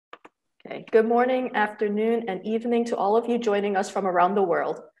Okay, good morning, afternoon, and evening to all of you joining us from around the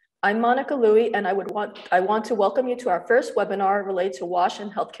world. I'm Monica Louie, and I want to welcome you to our first webinar related to WASH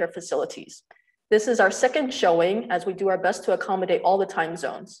and healthcare facilities. This is our second showing as we do our best to accommodate all the time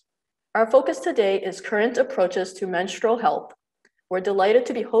zones. Our focus today is current approaches to menstrual health. We're delighted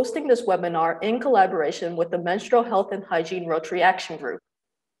to be hosting this webinar in collaboration with the Menstrual Health and Hygiene Rotary Action Group.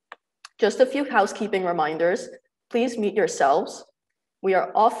 Just a few housekeeping reminders. Please mute yourselves. We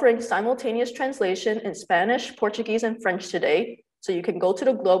are offering simultaneous translation in Spanish, Portuguese, and French today, so you can go to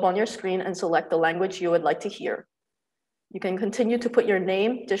the globe on your screen and select the language you would like to hear. You can continue to put your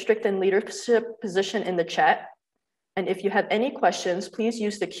name, district, and leadership position in the chat. And if you have any questions, please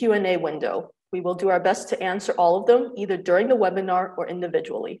use the Q&A window. We will do our best to answer all of them, either during the webinar or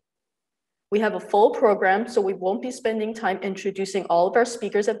individually. We have a full program, so we won't be spending time introducing all of our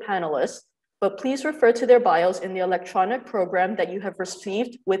speakers and panelists, but please refer to their bios in the electronic program that you have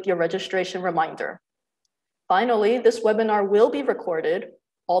received with your registration reminder. Finally, this webinar will be recorded.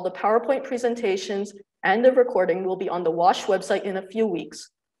 All the PowerPoint presentations and the recording will be on the WASH website in a few weeks.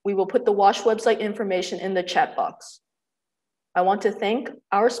 We will put the WASH website information in the chat box. I want to thank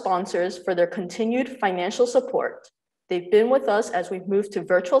our sponsors for their continued financial support. They've been with us as we've moved to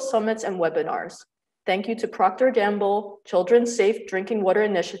virtual summits and webinars. Thank you to Procter & Gamble, Children's Safe Drinking Water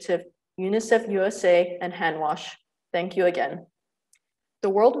Initiative, UNICEF USA, and HandWash. Thank you again. The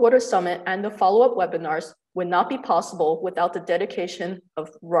World Water Summit and the follow-up webinars would not be possible without the dedication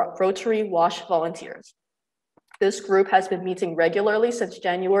of Rotary WASH volunteers. This group has been meeting regularly since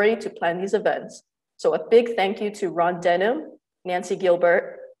January to plan these events. So a big thank you to Ron Denham, Nancy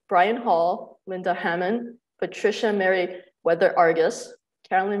Gilbert, Brian Hall, Linda Hammond, Patricia Mary Weather Argus,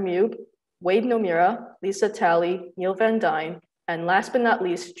 Carolyn Mube, Wade Nomura, Lisa Talley, Neil Van Dyne, and last but not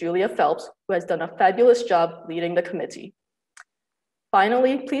least, Julia Phelps, who has done a fabulous job leading the committee.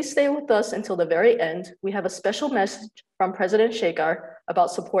 Finally, please stay with us until the very end. We have a special message from President Shekar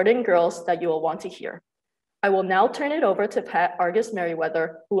about supporting girls that you will want to hear. I will now turn it over to Pat Argus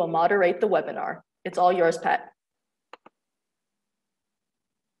Merriweather, who will moderate the webinar. It's all yours, Pat.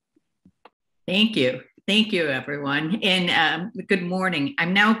 Thank you. Thank you, everyone. And good morning.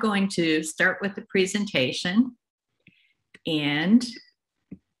 I'm now going to start with the presentation. And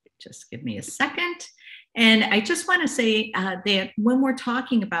just give me a second. And I just want to say that when we're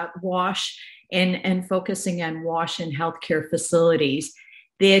talking about WASH and focusing on WASH and healthcare facilities,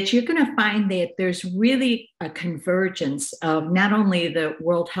 that you're going to find that there's really a convergence of not only the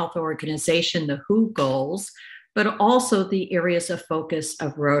World Health Organization, the WHO goals, but also the areas of focus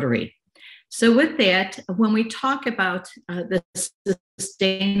of Rotary. So with that, when we talk about the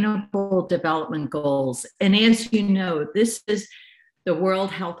Sustainable Development Goals, and as you know, this is the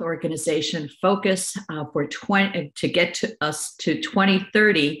World Health Organization focus to get to us to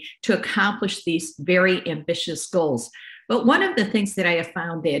 2030 to accomplish these very ambitious goals. But one of the things that I have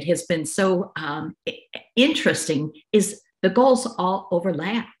found that has been so interesting is the goals all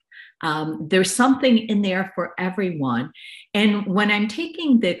overlap. There's something in there for everyone. And when I'm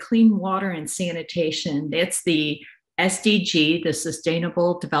taking the clean water and sanitation, that's the SDG, the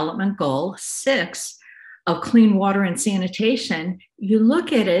Sustainable Development Goal 6 of clean water and sanitation, you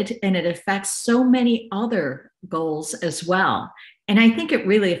look at it and it affects so many other goals as well. And I think it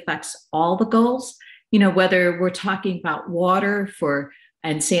really affects all the goals, you know, whether we're talking about water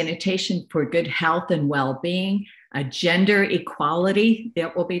and sanitation for good health and well-being, gender equality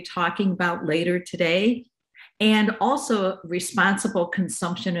that we'll be talking about later today, and also responsible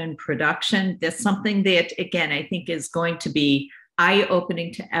consumption and production. That's something that, again, I think is going to be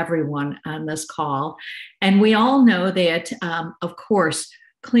eye-opening to everyone on this call. And we all know that, of course,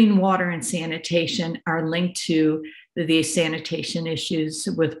 clean water and sanitation are linked to the sanitation issues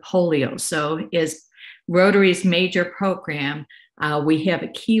with polio. So as Rotary's major program, we have a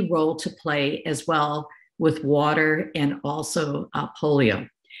key role to play as well with water and also polio.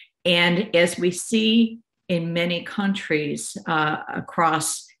 And as we see in many countries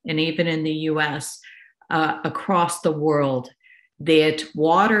across, and even in the US, across the world, that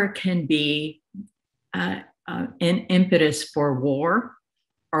water can be an impetus for war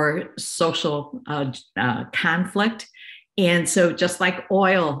or social conflict. And so just like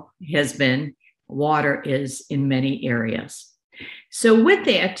oil has been, water is in many areas. So with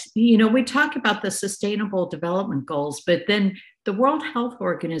that, you know, we talk about the Sustainable Development Goals, but then the World Health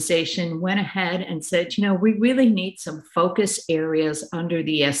Organization went ahead and said, you know, we really need some focus areas under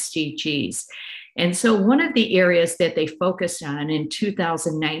the SDGs. And so one of the areas that they focused on in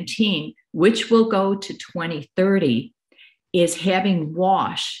 2019, which will go to 2030, is having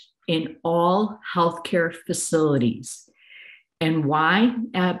WASH in all healthcare facilities. And why?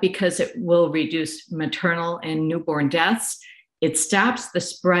 Because it will reduce maternal and newborn deaths. It stops the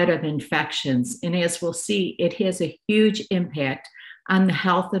spread of infections. And as we'll see, it has a huge impact on the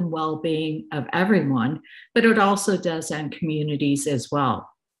health and well-being of everyone, but it also does on communities as well.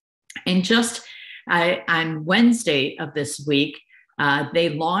 And just on Wednesday of this week, they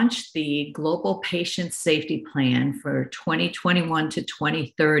launched the Global Patient Safety Plan for 2021 to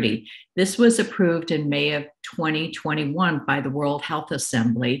 2030. This was approved in May of 2021 by the World Health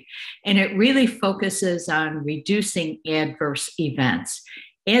Assembly, and it really focuses on reducing adverse events.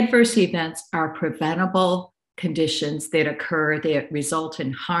 Adverse events are preventable conditions that occur that result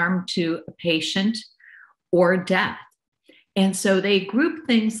in harm to a patient or death. And so they group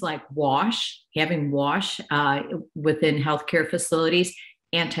things like WASH, having WASH within healthcare facilities,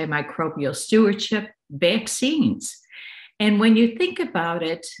 antimicrobial stewardship, vaccines. And when you think about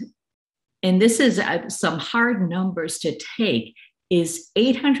it, and this is some hard numbers to take, is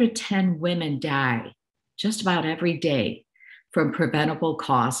 810 women die just about every day from preventable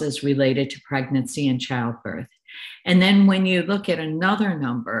causes related to pregnancy and childbirth. And then when you look at another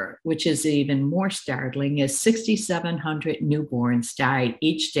number, which is even more startling, is 6,700 newborns die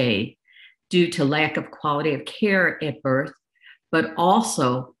each day due to lack of quality of care at birth, but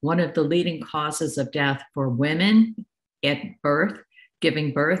also one of the leading causes of death for women at birth,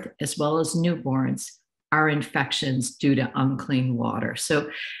 giving birth, as well as newborns, are infections due to unclean water. So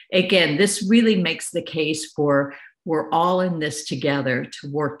again, this really makes the case for we're all in this together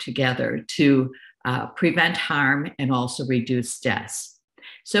to work together to prevent harm and also reduce deaths.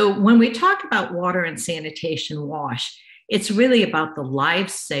 So when we talk about water and sanitation WASH, it's really about the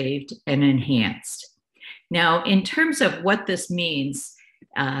lives saved and enhanced. Now, in terms of what this means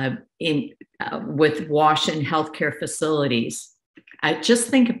with WASH in healthcare facilities, just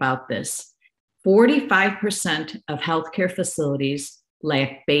think about this. 45% of healthcare facilities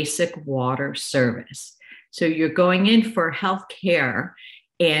lack basic water service. So you're going in for health care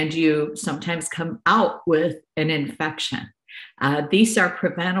and you sometimes come out with an infection. These are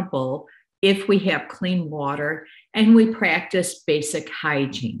preventable if we have clean water and we practice basic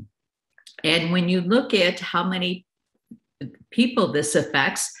hygiene. And when you look at how many people this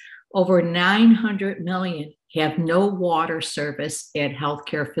affects, over 900 million have no water service at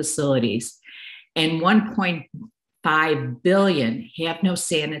healthcare facilities, and 1.5 billion have no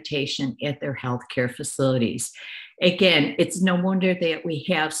sanitation at their healthcare facilities. Again, it's no wonder that we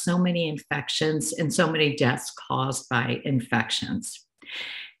have so many infections and so many deaths caused by infections.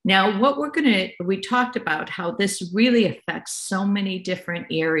 Now, we talked about how this really affects so many different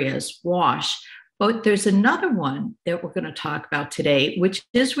areas, WASH, but there's another one that we're going to talk about today, which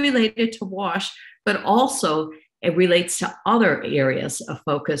is related to WASH, but also it relates to other areas of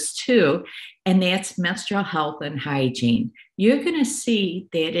focus too, and that's menstrual health and hygiene. You're going to see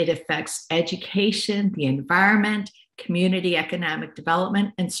that it affects education, the environment, community economic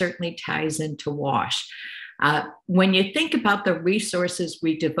development, and certainly ties into WASH. When you think about the resources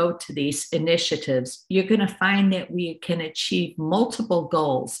we devote to these initiatives, you're going to find that we can achieve multiple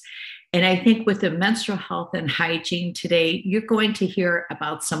goals. And I think with the menstrual health and hygiene today, you're going to hear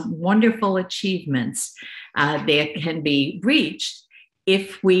about some wonderful achievements that can be reached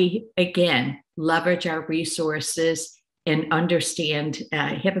if we, again, leverage our resources and understand,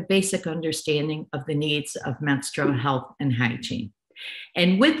 have a basic understanding of the needs of menstrual health and hygiene.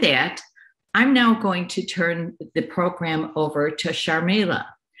 And with that, I'm now going to turn the program over to Sharmila.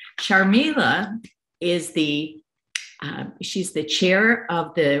 Sharmila is she's the chair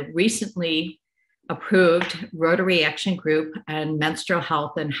of the recently approved Rotary Action Group on menstrual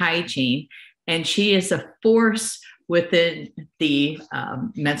health and hygiene, and she is a force within the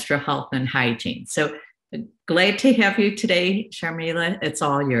menstrual health and hygiene. So glad to have you today, Sharmila. It's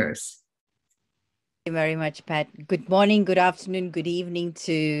all yours. Thank you very much, Pat. Good morning, good afternoon, good evening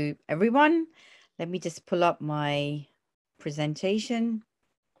to everyone. Let me just pull up my presentation.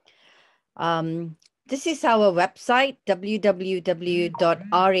 This is our website,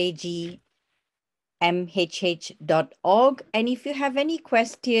 www.ragmhh.org. And if you have any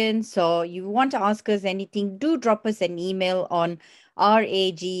questions or you want to ask us anything, do drop us an email on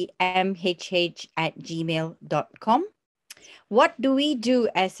ragmhh@gmail.com. What do we do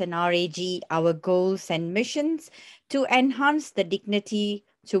as an RAG? Our goals and missions to enhance the dignity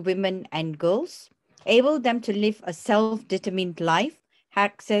to women and girls, enable them to live a self-determined life,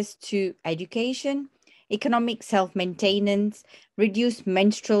 access to education, economic self-maintenance, reduce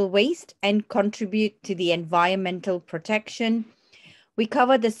menstrual waste, and contribute to the environmental protection. We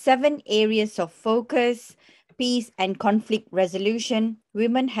cover the 7 areas of focus: peace and conflict resolution.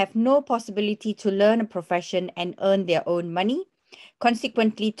 Women have no possibility to learn a profession and earn their own money.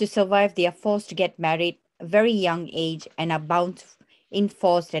 Consequently, to survive, they are forced to get married at a very young age and are bound in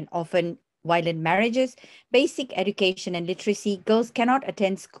forced and often violent marriages. Basic education and literacy. Girls cannot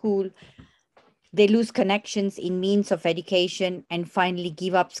attend school. They lose connections in means of education and finally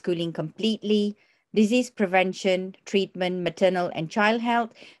give up schooling completely. Disease prevention, treatment, maternal and child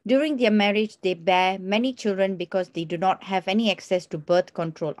health. During their marriage, they bear many children because they do not have any access to birth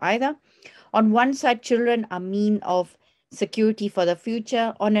control either. On one side, children are mean of security for the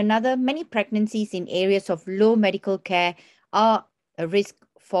future. On another, many pregnancies in areas of low medical care are a risk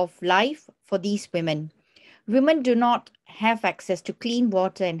of life for these women. Women do not have access to clean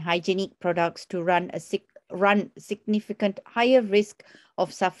water and hygienic products to run significant higher risk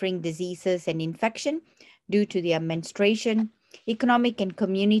of suffering diseases and infection due to their menstruation. Economic and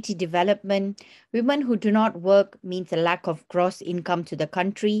community development. Women who do not work means a lack of gross income to the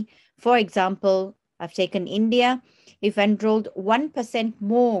country. For example, I've taken India. If enrolled 1%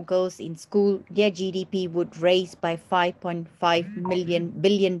 more girls in school, their GDP would raise by $5.5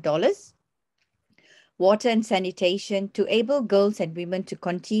 billion. Water and sanitation to enable girls and women to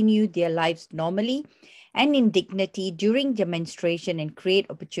continue their lives normally and in dignity during their menstruation and create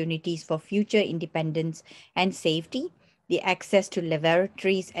opportunities for future independence and safety. The access to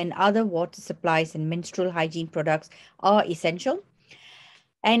lavatories and other water supplies and menstrual hygiene products are essential.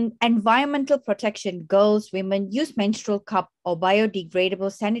 And environmental protection. Girls, women use menstrual cup or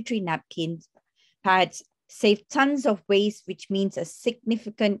biodegradable sanitary napkins, pads, save tons of waste, which means a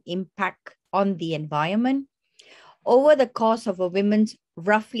significant impact on the environment. Over the course of a woman's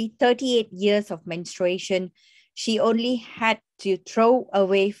roughly 38 years of menstruation, she only had to throw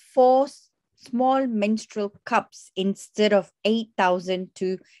away 4 small menstrual cups instead of 8,000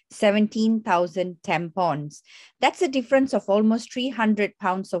 to 17,000 tampons. That's a difference of almost 300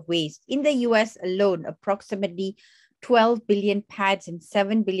 pounds of waste. In the US alone, approximately 12 billion pads and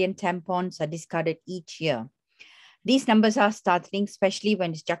 7 billion tampons are discarded each year. These numbers are startling, especially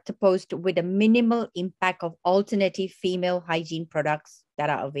when it's juxtaposed with the minimal impact of alternative female hygiene products that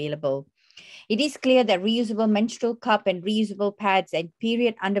are available. It is clear that reusable menstrual cup and reusable pads and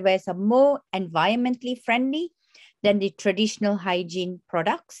period underwears are more environmentally friendly than the traditional hygiene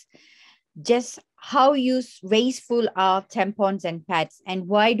products. Just how wasteful are tampons and pads, and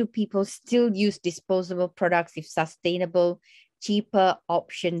why do people still use disposable products if sustainable, cheaper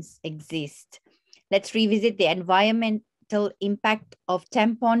options exist? Let's revisit the environmental impact of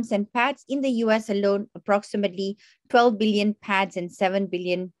tampons and pads. In the US alone, approximately 12 billion pads and 7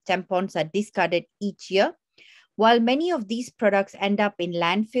 billion tampons are discarded each year. While many of these products end up in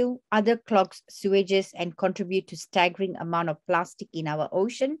landfill, other clogs sewages and contribute to staggering amount of plastic in our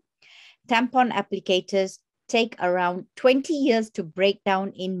ocean. Tampon applicators take around 20 years to break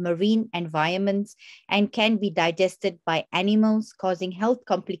down in marine environments and can be digested by animals, causing health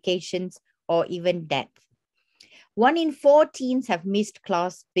complications or even death. 1 in 4 teens have missed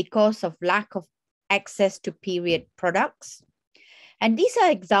class because of lack of access to period products. And these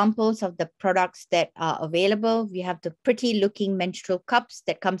are examples of the products that are available. We have the pretty looking menstrual cups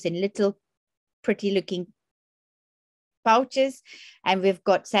that comes in little pretty looking pouches. And we've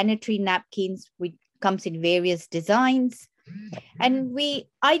got sanitary napkins, which comes in various designs. And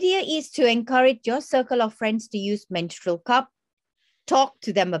idea is to encourage your circle of friends to use menstrual cup, talk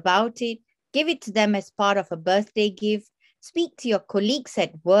to them about it, give it to them as part of a birthday gift, speak to your colleagues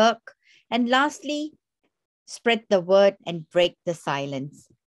at work, and lastly, spread the word and break the silence.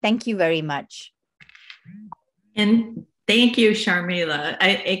 Thank you very much. And thank you, Sharmila.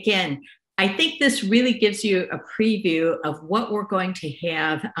 I think this really gives you a preview of what we're going to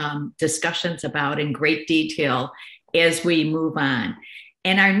have discussions about in great detail as we move on.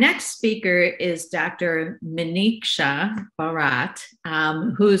 And our next speaker is Dr. Maniksha Bharat,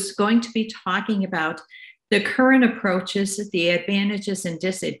 who's going to be talking about the current approaches, the advantages and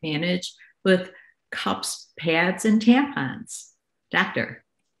disadvantages with cups, pads, and tampons. Doctor.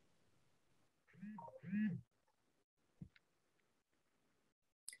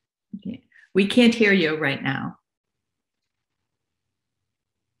 Okay. We can't hear you right now.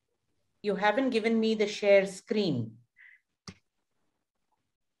 You haven't given me the share screen.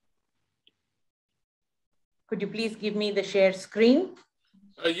 Could you please give me the share screen?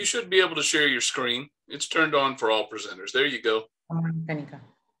 You should be able to share your screen. It's turned on for all presenters. There you go. Come on, Kanika,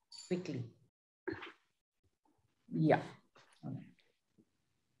 quickly. Yeah.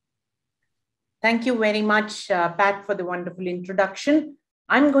 Thank you very much, Pat, for the wonderful introduction.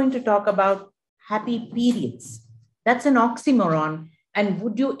 I'm going to talk about happy periods. That's an oxymoron. And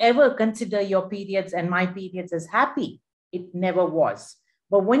would you ever consider your periods and my periods as happy? It never was.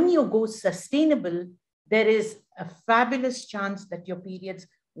 But when you go sustainable, there is a fabulous chance that your periods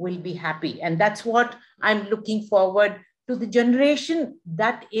will be happy. And that's what I'm looking forward to, the generation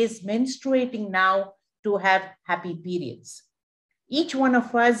that is menstruating now to have happy periods. Each one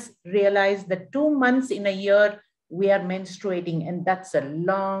of us realize that 2 months in a year we are menstruating, and that's a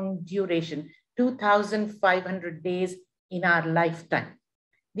long duration, 2,500 days in our lifetime.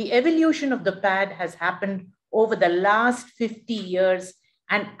 The evolution of the pad has happened over the last 50 years,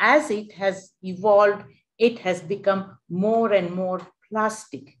 and as it has evolved, it has become more and more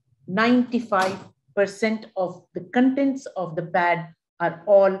plastic. 95% of the contents of the pad are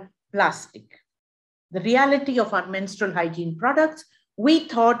all plastic. The reality of our menstrual hygiene products, we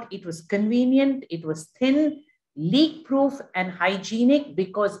thought it was convenient, it was thin, leak-proof and hygienic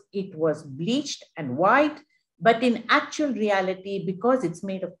because it was bleached and white. But in actual reality, because it's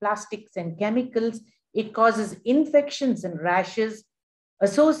made of plastics and chemicals, it causes infections and rashes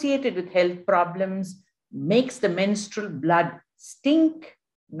associated with health problems, makes the menstrual blood stink,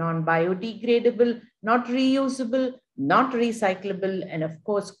 non-biodegradable, not reusable, not recyclable, and of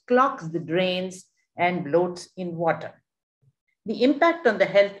course, clogs the drains and bloats in water. The impact on the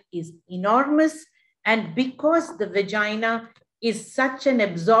health is enormous, and because the vagina is such an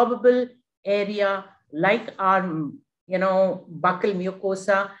absorbable area, like our, buccal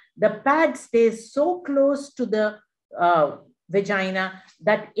mucosa, the pad stays so close to the vagina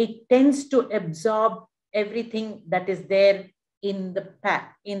that it tends to absorb everything that is there in the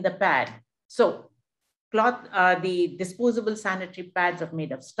pad. So the disposable sanitary pads are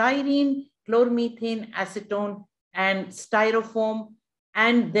made of styrene, chloromethane, acetone, and styrofoam.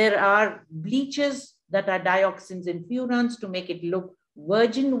 And there are bleaches that are dioxins and furans to make it look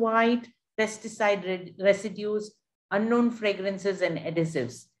virgin white, pesticide residues, unknown fragrances and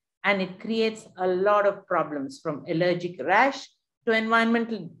adhesives. And it creates a lot of problems, from allergic rash to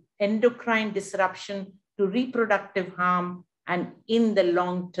environmental endocrine disruption to reproductive harm, and in the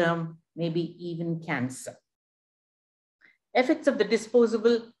long term, maybe even cancer. Effects of the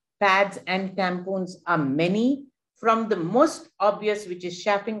disposable pads and tampons are many, from the most obvious, which is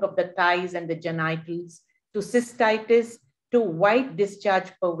chaffing of the thighs and the genitals, to cystitis, to white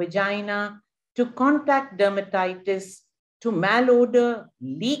discharge per vagina, to contact dermatitis, to malodor,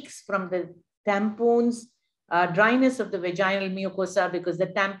 leaks from the tampons, dryness of the vaginal mucosa because the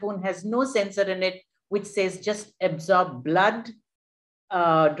tampon has no sensor in it, which says just absorb blood,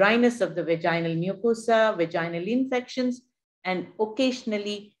 dryness of the vaginal mucosa, vaginal infections, and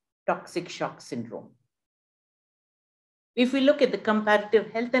occasionally toxic shock syndrome. If we look at the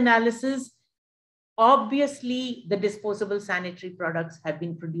comparative health analysis, obviously the disposable sanitary products have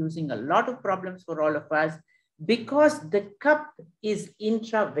been producing a lot of problems for all of us because the cup is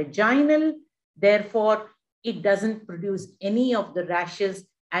intravaginal. Therefore, it doesn't produce any of the rashes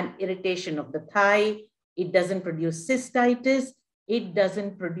and irritation of the thigh. It doesn't produce cystitis. It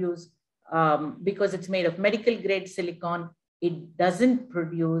doesn't produce, because it's made of medical grade silicone, it doesn't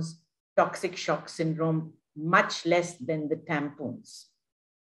produce toxic shock syndrome, much less than the tampons.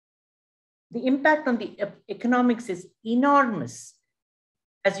 The impact on the economics is enormous.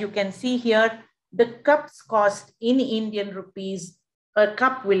 As you can see here, the cups cost in Indian rupees, a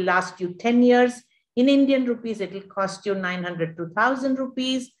cup will last you 10 years. In Indian rupees, it will cost you 900 to 1,000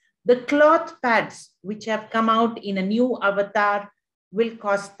 rupees. The cloth pads, which have come out in a new avatar, will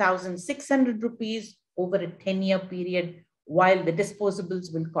cost 1,600 rupees over a 10-year period, while the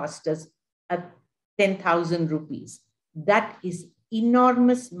disposables will cost us 10,000 rupees. That is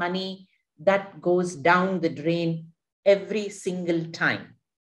enormous money that goes down the drain every single time.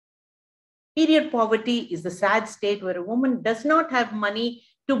 Period poverty is the sad state where a woman does not have money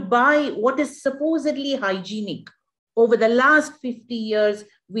to buy what is supposedly hygienic. Over the last 50 years,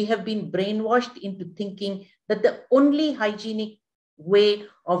 we have been brainwashed into thinking that the only hygienic way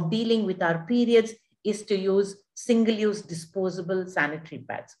of dealing with our periods is to use single-use disposable sanitary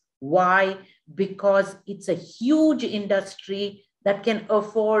pads. Why? Because it's a huge industry that can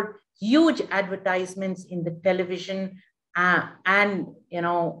afford huge advertisements in the television and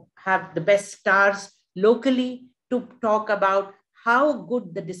have the best stars locally to talk about how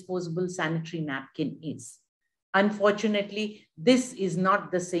good the disposable sanitary napkin is. Unfortunately, this is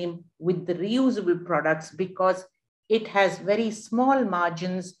not the same with the reusable products because it has very small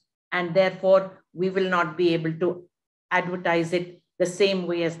margins, and therefore we will not be able to advertise it the same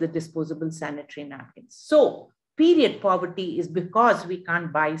way as the disposable sanitary napkins. So period poverty is because we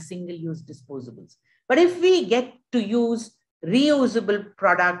can't buy single-use disposables. But if we get to use reusable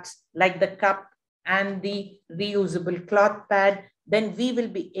products like the cup and the reusable cloth pad, then we will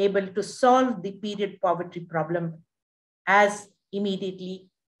be able to solve the period poverty problem as immediately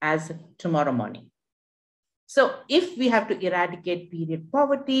as tomorrow morning. So if we have to eradicate period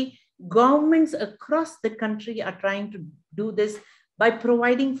poverty, governments across the country are trying to do this by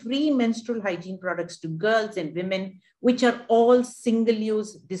providing free menstrual hygiene products to girls and women, which are all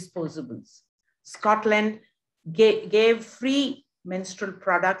single-use disposables. Scotland gave free menstrual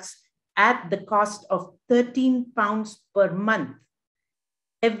products at the cost of £13 per month.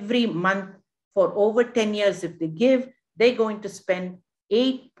 Every month for over 10 years, if they give, they're going to spend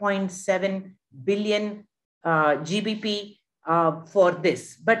 8.7 billion GBP for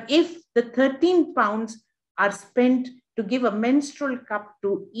this. But if the £13 are spent to give a menstrual cup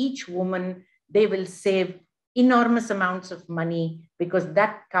to each woman, they will save enormous amounts of money because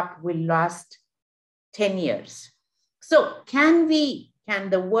that cup will last 10 years. So can the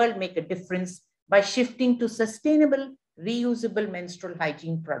world make a difference by shifting to sustainable, reusable menstrual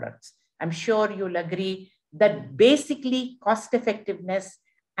hygiene products? I'm sure you'll agree that basically cost effectiveness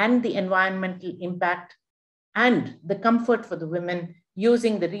and the environmental impact and the comfort for the women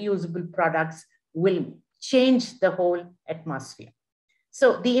using the reusable products will change the whole atmosphere.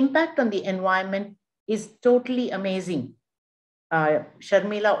 So the impact on the environment is totally amazing.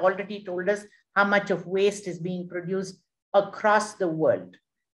 Sharmila already told us how much of waste is being produced across the world.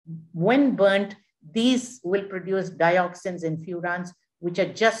 When burnt, these will produce dioxins and furans, which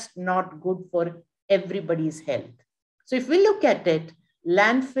are just not good for everybody's health. So if we look at it,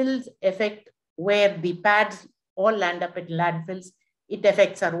 landfills affect where the pads all land up at landfills. It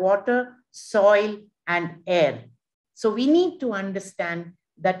affects our water, soil, and air. So we need to understand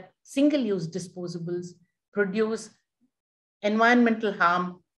that single-use disposables produce environmental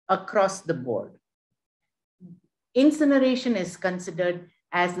harm across the board. Incineration is considered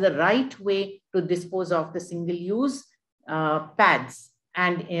as the right way to dispose of the single-use pads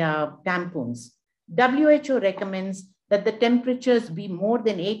and tampons. WHO recommends that the temperatures be more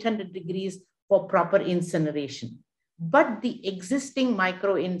than 800 degrees for proper incineration. But the existing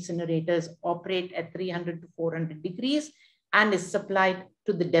micro incinerators operate at 300 to 400 degrees and is supplied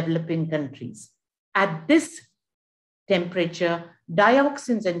to the developing countries. At this temperature,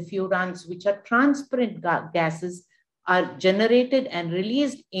 dioxins and furans, which are transparent gases, are generated and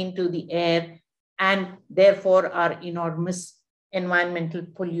released into the air and therefore are enormous environmental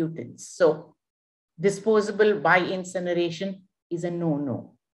pollutants. So disposable by incineration is a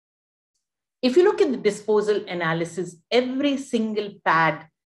no-no. If you look at the disposal analysis, every single pad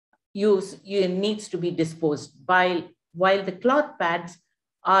needs to be disposed while the cloth pads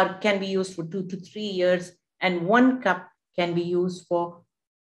can be used for 2 to 3 years and one cup can be used for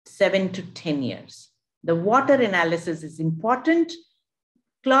 7 to 10 years. The water analysis is important.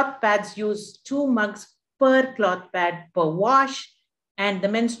 Cloth pads use 2 mugs per cloth pad per wash, and the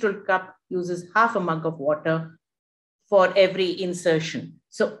menstrual cup uses half a mug of water for every insertion.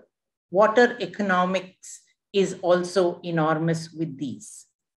 So water economics is also enormous with these.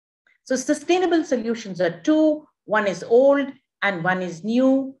 So sustainable solutions are 2. One is old and one is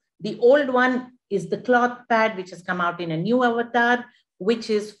new. The old one is the cloth pad, which has come out in a new avatar, which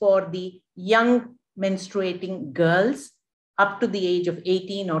is for the young menstruating girls up to the age of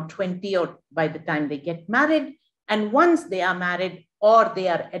 18 or 20 or by the time they get married. And once they are married or they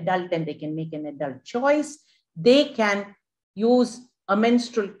are adult and they can make an adult choice, they can use a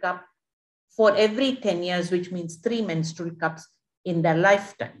menstrual cup for every 10 years, which means 3 menstrual cups in their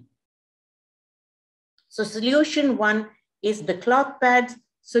lifetime. So solution 1 is the cloth pads.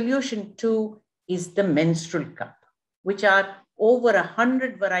 Solution 2 is the menstrual cup, which are over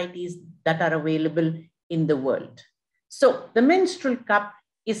 100 varieties that are available in the world. So the menstrual cup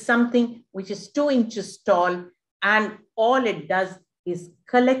is something which is 2 inches tall, and all it does is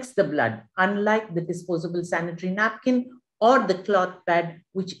collects the blood, unlike the disposable sanitary napkin or the cloth pad,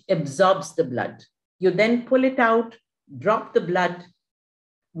 which absorbs the blood. You then pull it out, drop the blood,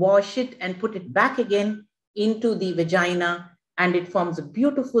 wash it, and put it back again into the vagina, and it forms a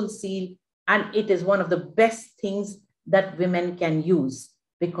beautiful seal. And it is one of the best things that women can use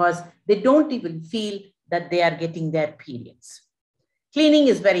because they don't even feel that they are getting their periods. Cleaning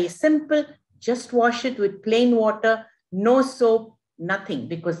is very simple. Just wash it with plain water, no soap, nothing,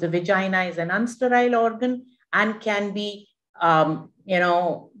 because the vagina is an unsterile organ and can be,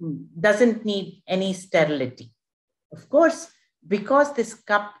 doesn't need any sterility. Of course, because this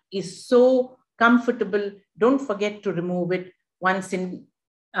cup is so comfortable, don't forget to remove it once in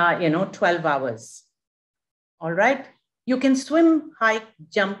 12 hours. All right. You can swim, hike,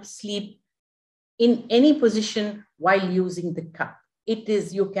 jump, sleep in any position while using the cup.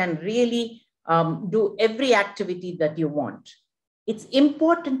 You can really do every activity that you want. It's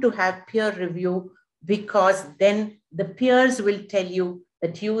important to have peer review because then the peers will tell you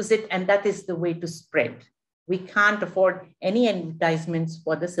that use it, and that is the way to spread. We can't afford any advertisements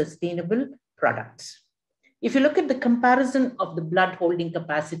for the sustainable products. If you look at the comparison of the blood holding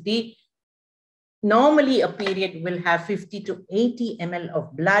capacity, normally a period will have 50 to 80 ml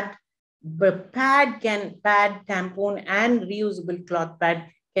of blood. But pad, tampon, and reusable cloth pad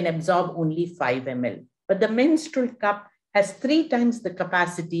can absorb only 5 ml. But the menstrual cup has 3 times the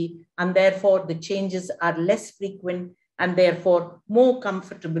capacity, and therefore the changes are less frequent and therefore more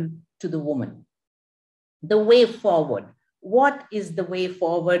comfortable to the woman. The way forward. What is the way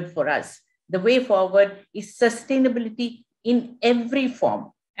forward for us? The way forward is sustainability in every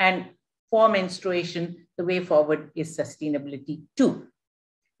form. And for menstruation, the way forward is sustainability too.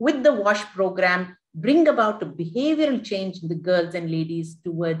 With the WASH program, bring about a behavioral change in the girls and ladies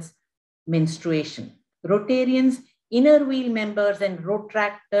towards menstruation. Rotarians, inner wheel members, and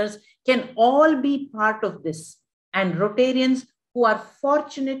Rotractors can all be part of this. And Rotarians who are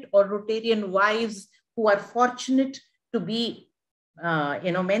fortunate, or Rotarian wives who are fortunate to be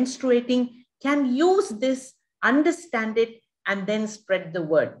menstruating, can use this, understand it, and then spread the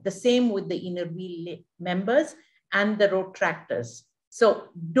word. The same with the inner wheel members and the Rotractors. So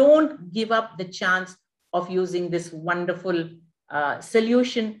don't give up the chance of using this wonderful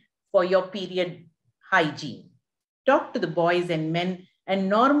solution for your period hygiene. Talk to the boys and men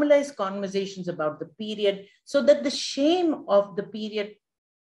and normalize conversations about the period so that the shame of the period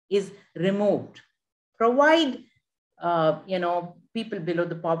is removed. Provide, people below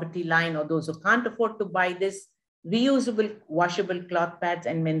the poverty line or those who can't afford to buy this, reusable, washable cloth pads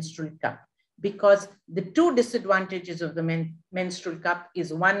and menstrual cup. Because the 2 disadvantages of the menstrual cup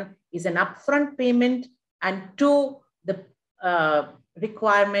is, 1 is an upfront payment, and 2, the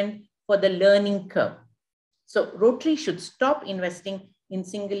requirement for the learning curve. So Rotary should stop investing in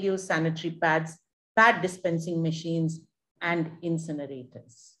single-use sanitary pads, pad dispensing machines, and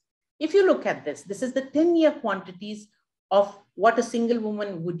incinerators. If you look at this, this is the 10-year quantities of what a single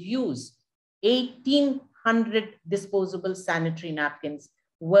woman would use. 1,800 disposable sanitary napkins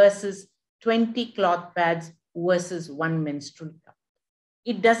versus 20 cloth pads versus 1 menstrual cup.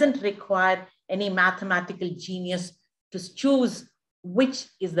 It doesn't require any mathematical genius to choose which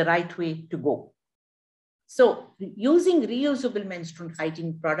is the right way to go. So using reusable menstrual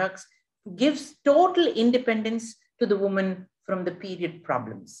hygiene products gives total independence to the woman from the period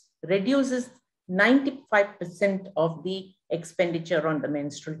problems, reduces 95% of the expenditure on the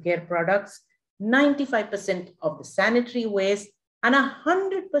menstrual care products, 95% of the sanitary waste, and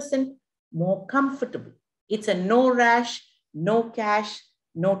 100% more comfortable. It's a no rash, no cash,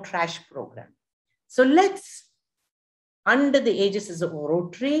 no trash program. So let's, under the aegis of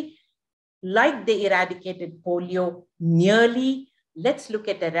Rotary, like they eradicated polio nearly, let's look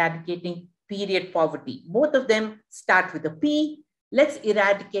at eradicating period poverty. Both of them start with a P. Let's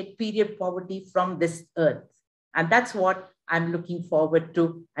eradicate period poverty from this earth. And that's what I'm looking forward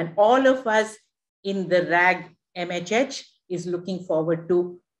to. And all of us in the RAG MHH is looking forward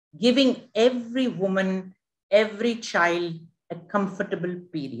to giving every woman, every child a comfortable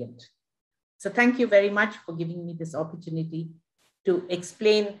period. So thank you very much for giving me this opportunity to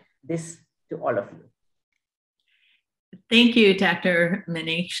explain this to all of you. Thank you, Dr.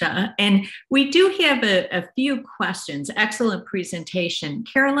 Manisha. And we do have a few questions. Excellent presentation.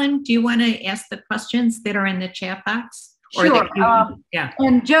 Carolyn, do you want to ask the questions that are in the chat box? Or sure. Yeah.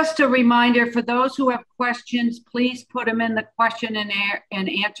 And just a reminder for those who have questions, please put them in the question and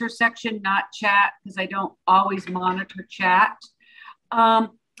answer section, not chat, because I don't always monitor chat.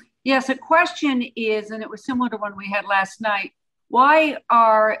 Yes, a question is, and it was similar to one we had last night, why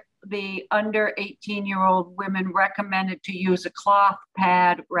are the under 18-year-old women recommended to use a cloth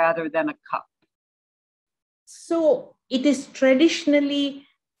pad rather than a cup? So it is traditionally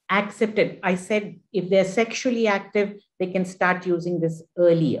accepted. I said if they're sexually active, they can start using this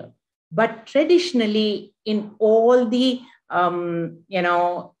earlier. But traditionally, in all the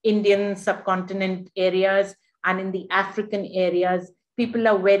Indian subcontinent areas and in the African areas, people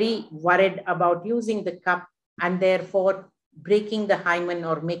are very worried about using the cup and therefore breaking the hymen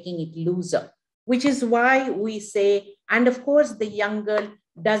or making it looser, which is why we say, and of course, the young girl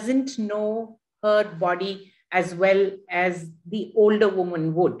doesn't know her body as well as the older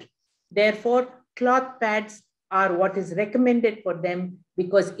woman would. Therefore, cloth pads are what is recommended for them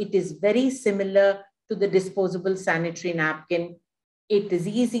because it is very similar to the disposable sanitary napkin. It is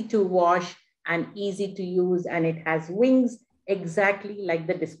easy to wash and easy to use, and it has wings exactly like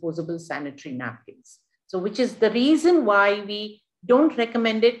the disposable sanitary napkins. So which is the reason why we don't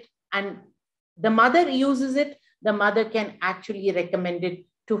recommend it, and the mother uses it, the mother can actually recommend it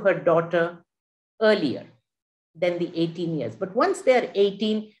to her daughter earlier than the 18 years. But once they're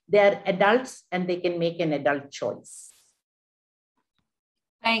 18, They're adults and they can make an adult choice.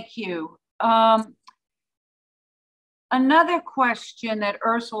 Thank you. Another question that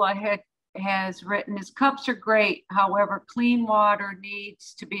Ursula has written is, cups are great. However, clean water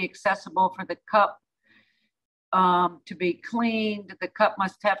needs to be accessible for the cup to be cleaned. The cup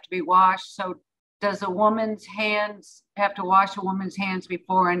must have to be washed. So does a woman's hands have to wash a woman's hands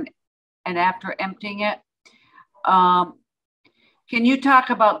before and after emptying it? Can you talk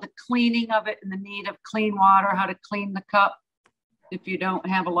about the cleaning of it and the need of clean water, how to clean the cup if you don't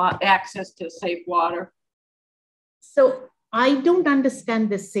have a lot access to safe water? So I don't understand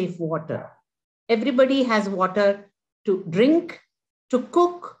this safe water. Everybody has water to drink, to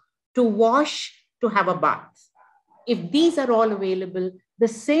cook, to wash, to have a bath. If these are all available, the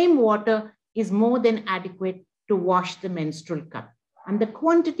same water is more than adequate to wash the menstrual cup. And the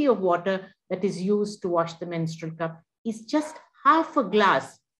quantity of water that is used to wash the menstrual cup is just half a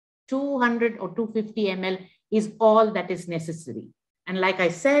glass. 200 or 250 ml is all that is necessary. And like I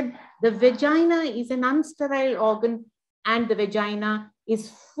said, the vagina is an unsterile organ, and the vagina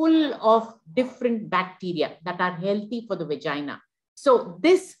is full of different bacteria that are healthy for the vagina. So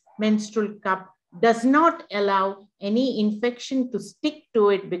this menstrual cup does not allow any infection to stick to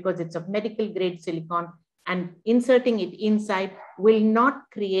it because it's of medical grade silicone, and inserting it inside will not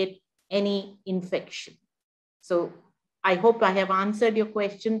create any infection. So I hope I have answered your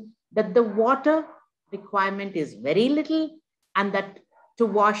question, that the water requirement is very little, and that to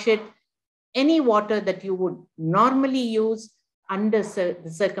wash it, any water that you would normally use under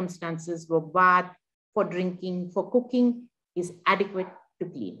the circumstances for bath, for drinking, for cooking is adequate to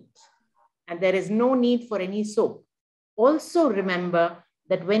clean it. And there is no need for any soap. Also remember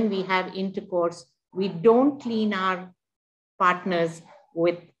that when we have intercourse, we don't clean our partners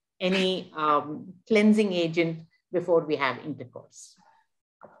with any cleansing agent before we have intercourse.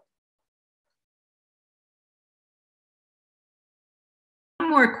 One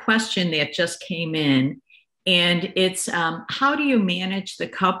more question that just came in, and it's how do you manage the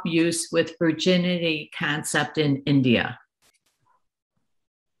cup use with virginity concept in India?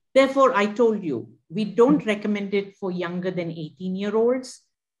 Therefore, I told you, we don't recommend it for younger than 18-year-olds.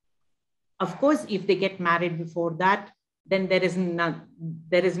 Of course, if they get married before that, then there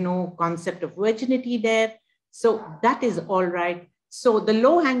is no concept of virginity there. So that is all right. So the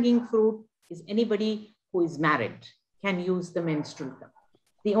low-hanging fruit is anybody who is married can use the menstrual cup.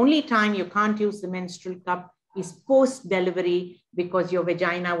 The only time you can't use the menstrual cup is post-delivery, because your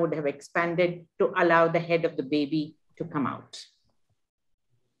vagina would have expanded to allow the head of the baby to come out.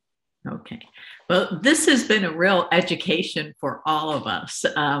 Okay. Well, this has been a real education for all of us.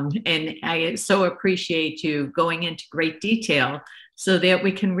 And I so appreciate you going into great detail so that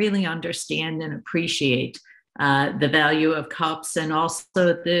we can really understand and appreciate the value of cups, and also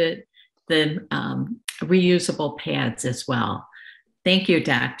the reusable pads as well. Thank you,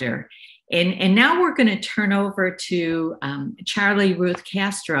 Doctor. And now we're going to turn over to Charlie Ruth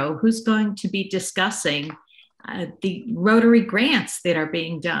Castro, who's going to be discussing the Rotary grants that are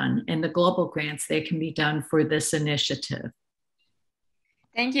being done and the global grants that can be done for this initiative.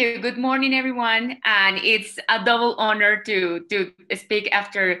 Thank you. Good morning, everyone. And it's a double honor to speak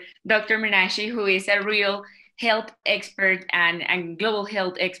after Dr. Meenakshi, who is a real health expert and global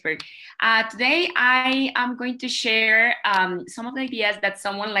health expert. Today, I am going to share some of the ideas that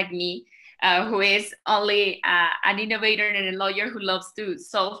someone like me, who is only an innovator and a lawyer who loves to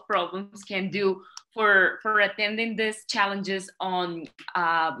solve problems, can do for attending these challenges on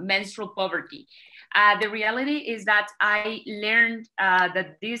menstrual poverty. The reality is that I learned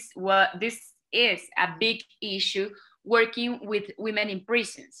that this is a big issue working with women in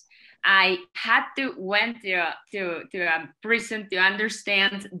prisons. I had to went to a prison to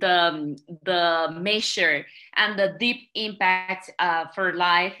understand the measure and the deep impact for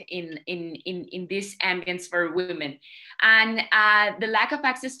life in this ambience for women. And the lack of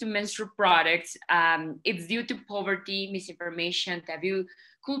access to menstrual products, it's due to poverty, misinformation, taboo,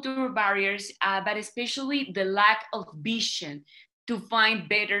 cultural barriers, but especially the lack of vision to find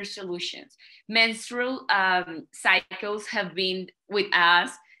better solutions. Menstrual cycles have been with us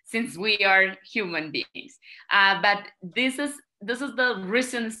since we are human beings. But this is the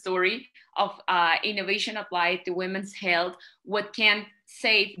recent story of innovation applied to women's health, what can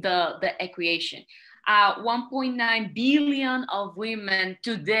save the equation. 1.9 billion of women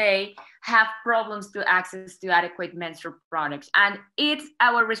today have problems to access to adequate menstrual products. And it's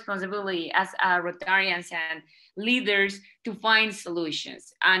our responsibility as Rotarians and leaders to find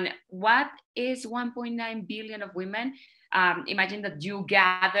solutions. And what is 1.9 billion of women? Imagine that you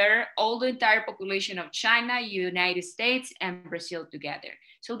gather all the entire population of China, United States, and Brazil together.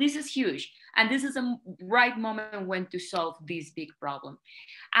 So this is huge. And this is a right moment when to solve this big problem.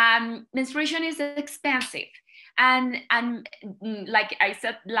 Menstruation is expensive. And like I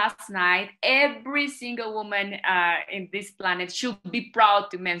said last night, every single woman in this planet should be proud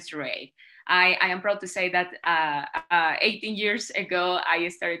to menstruate. I am proud to say that 18 years ago, I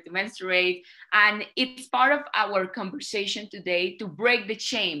started to menstruate, and it's part of our conversation today to break the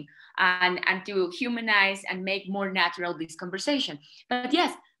shame and to humanize and make more natural this conversation. But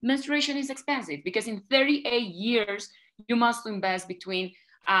yes, menstruation is expensive because in 38 years, you must invest between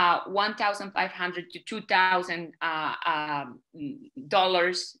 $1,500 to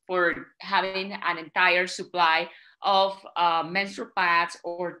 $2,000 for having an entire supply of menstrual pads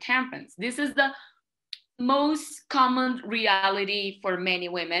or tampons. This is the most common reality for many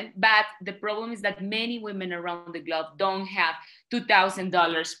women, but the problem is that many women around the globe don't have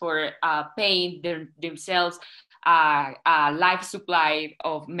 $2,000 for paying themselves a life supply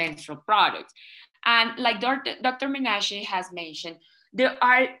of menstrual products. And like Dr. Menashe has mentioned, there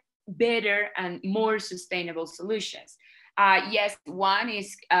are better and more sustainable solutions. Yes, one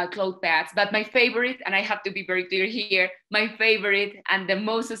is cloth pads, but my favorite, and I have to be very clear here, my favorite and the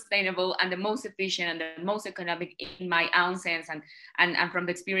most sustainable and the most efficient and the most economic in my own sense and from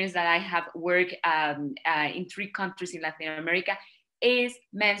the experience that I have worked in 3 countries in Latin America is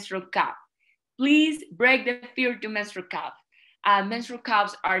menstrual cup. Please break the fear to menstrual cup. Menstrual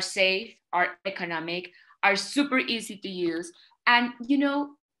cups are safe, are economic, are super easy to use. And, you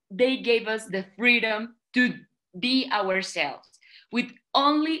know, they gave us the freedom to be ourselves. With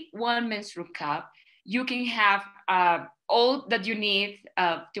only one menstrual cup, you can have all that you need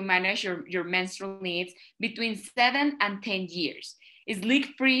to manage your menstrual needs between 7 and 10 years. It's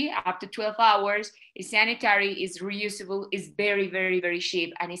leak-free up to 12 hours, it's sanitary, it's reusable, it's very, very, very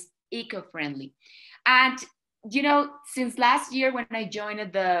cheap, and it's eco-friendly. And you know, since last year when I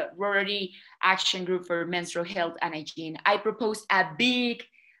joined the Rotary Action Group for Menstrual Health and Hygiene, I proposed a big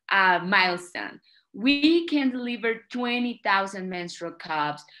milestone. We can deliver 20,000 menstrual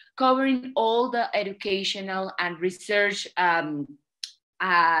cups, covering all the educational and research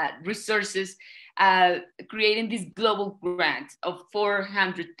resources, creating this global grant of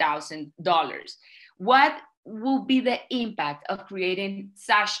 $400,000. What will be the impact of creating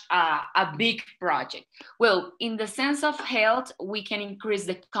such a big project? Well, in the sense of health, we can increase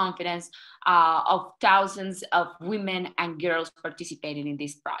the confidence of thousands of women and girls participating in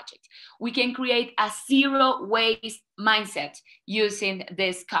this project. We can create a zero waste mindset using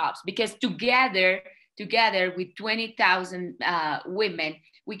these cups, because together with 20,000 women,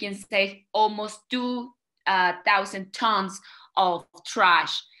 we can save almost 2,000 tons of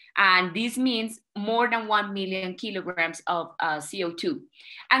trash. And this means more than 1 million kilograms of CO2.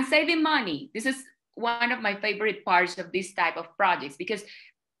 And saving money. This is one of my favorite parts of this type of projects, because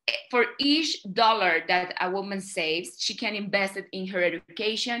for each dollar that a woman saves, she can invest it in her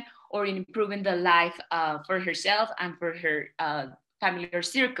education or in improving the life for herself and for her family or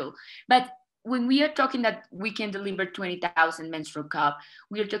circle. But when we are talking that we can deliver 20,000 menstrual cups,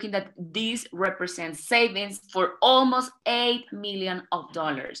 we are talking that this represents savings for almost $8 million.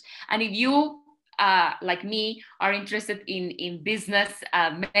 And if you, like me, are interested in business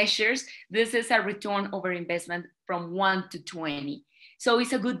measures, this is a return over investment from 1 to 20. So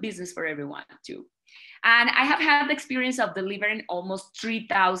it's a good business for everyone too. And I have had the experience of delivering almost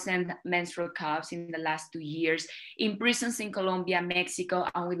 3,000 menstrual cups in the last 2 years in prisons in Colombia, Mexico,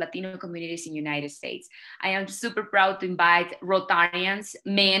 and with Latino communities in the United States. I am super proud to invite Rotarians,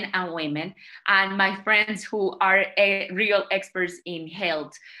 men and women, and my friends who are real experts in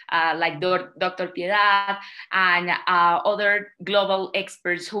health, like Dr. Piedad and other global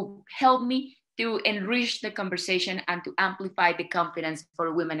experts who help me to enrich the conversation and to amplify the confidence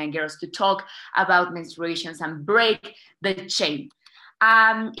for women and girls to talk about menstruations and break the shame.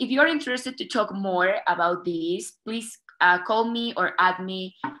 If you're interested to talk more about this, please call me or add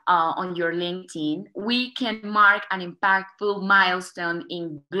me on your LinkedIn. We can mark an impactful milestone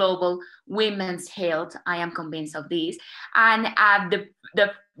in global women's health. I am convinced of this. And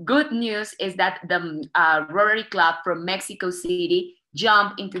the good news is that the Rotary Club from Mexico City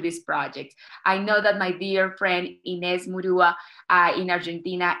jump into this project. I know that my dear friend Inés Murúa in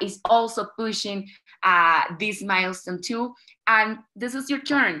Argentina is also pushing this milestone too. And this is your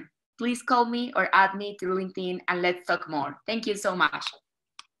turn. Please call me or add me to LinkedIn and let's talk more. Thank you so much.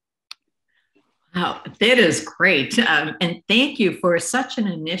 Wow, that is great. And thank you for such an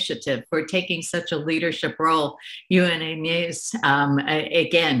initiative, for taking such a leadership role, you and Inez.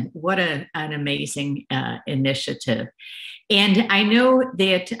 Again, what an amazing initiative. And I know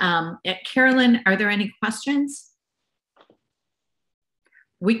that, Carolyn, are there any questions?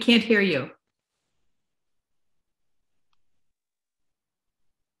 We can't hear you.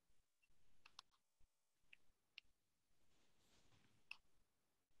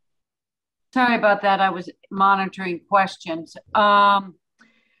 Sorry about that. I was monitoring questions. I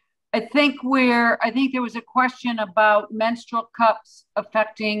think there was a question about menstrual cups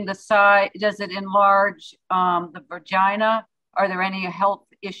affecting the size. Does it enlarge the vagina? Are there any health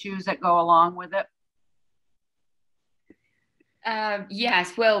issues that go along with it?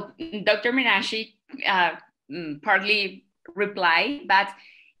 Yes, well, Dr. Minashi partly replied, but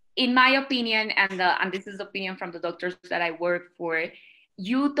in my opinion, and this is the opinion from the doctors that I work for,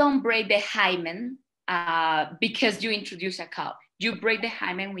 you don't break the hymen because you introduce a cup. You break the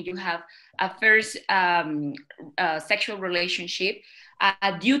hymen when you have a first sexual relationship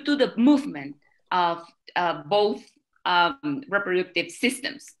due to the movement of both reproductive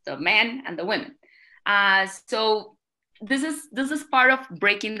systems, the men and the women. So this is part of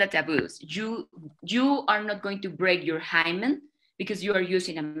breaking the taboos. You are not going to break your hymen because you are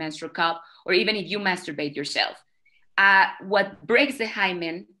using a menstrual cup, or even if you masturbate yourself. What breaks the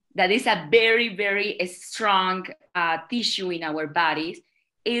hymen, that is a very, very strong tissue in our bodies,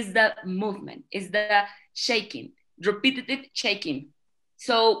 is the movement, is the shaking, repetitive shaking.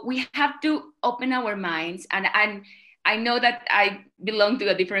 So we have to open our minds, and I know that I belong to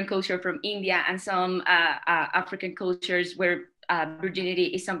a different culture from India and some African cultures where virginity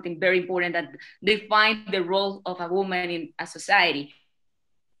is something very important that define the role of a woman in a society.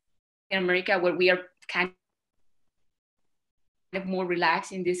 In America, where we are kind of more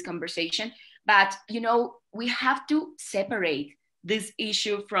relaxed in this conversation, but we have to separate this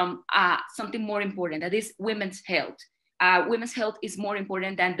issue from something more important, that is women's health. Women's health is more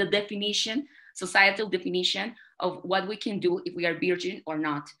important than the definition, societal definition of what we can do if we are virgin or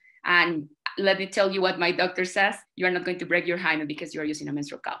not. And let me tell you what my doctor says: you are not going to break your hymen because you are using a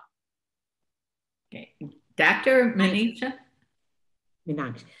menstrual cup. Okay, Dr. Manisha.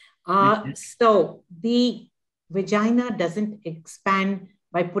 So the vagina doesn't expand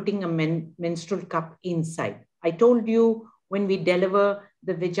by putting a menstrual cup inside. I told you when we deliver,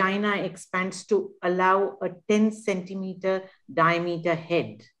 the vagina expands to allow a 10 centimeter diameter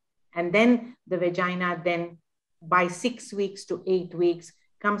head. And then the vagina then by 6 weeks to 8 weeks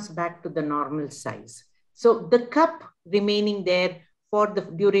comes back to the normal size. So the cup remaining there for the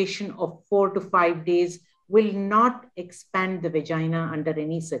duration of 4 to 5 days will not expand the vagina under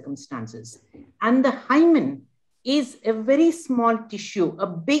any circumstances. And the hymen is a very small tissue, a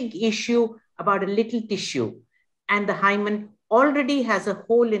big issue about a little tissue. And the hymen already has a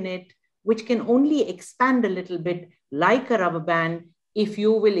hole in it, which can only expand a little bit like a rubber band if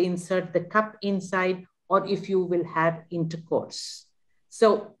you will insert the cup inside or if you will have intercourse.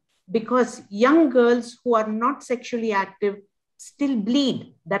 So because young girls who are not sexually active still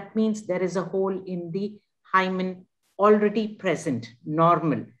bleed, that means there is a hole in the hymen already present,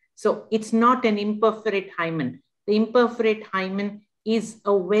 normal. So it's not an imperforate hymen. The imperforate hymen is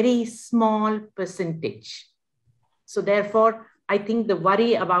a very small percentage. So therefore, I think the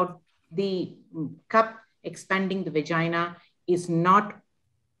worry about the cup expanding the vagina is not,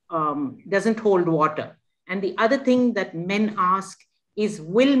 doesn't hold water. And the other thing that men ask is,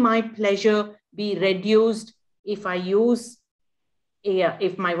 will my pleasure be reduced if I use,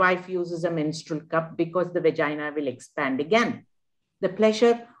 if my wife uses a menstrual cup, because the vagina will expand again? The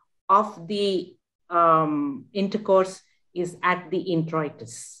pleasure of the intercourse is at the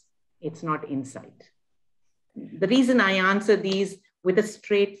introitus. It's not inside. The reason I answer these with a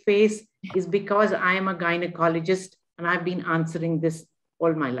straight face is because I am a gynecologist and I've been answering this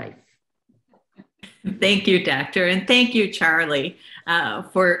all my life. Thank you, Doctor. And thank you, Charlie,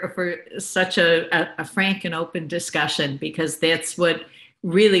 for such a frank and open discussion, because that's what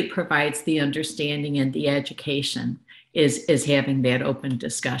really provides the understanding and the education is having that open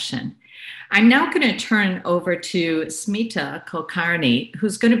discussion. I'm now going to turn over to Smita Kulkarni,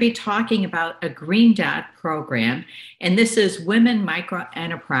 who's going to be talking about a Green Dot program. And this is Women Micro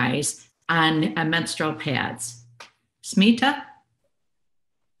Enterprise on menstrual pads. Smita?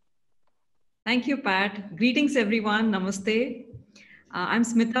 Thank you, Pat. Greetings, everyone. Namaste. I'm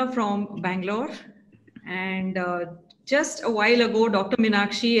Smita from Bangalore. And just a while ago, Dr.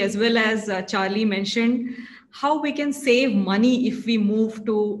 Meenakshi, as well as Charlie mentioned, how we can save money if we move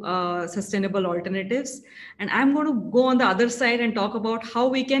to sustainable alternatives. And I'm going to go on the other side and talk about how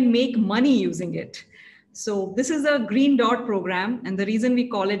we can make money using it. So this is a Green Dot program. And the reason we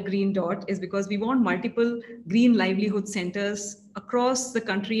call it Green Dot is because we want multiple green livelihood centers across the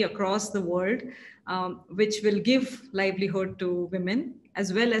country, across the world, which will give livelihood to women,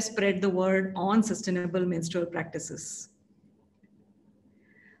 as well as spread the word on sustainable menstrual practices.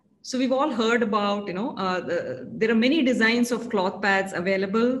 So we've all heard about, there are many designs of cloth pads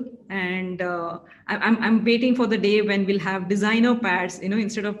available, and I'm waiting for the day when we'll have designer pads,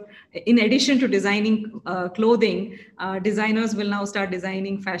 in addition to designing clothing, designers will now start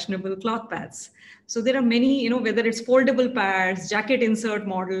designing fashionable cloth pads. So there are many, whether it's foldable pads, jacket insert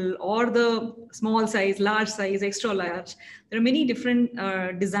model, or the small size, large size, extra large, there are many different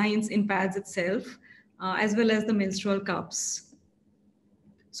designs in pads itself, as well as the menstrual cups.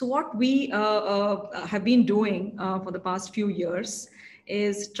 So what we have been doing for the past few years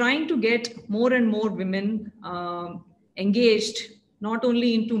is trying to get more and more women engaged, not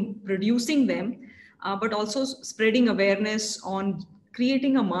only into producing them, but also spreading awareness on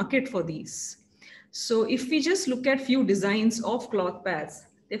creating a market for these. So if we just look at few designs of cloth pads,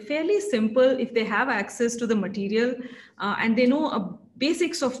 they're fairly simple if they have access to the material and they know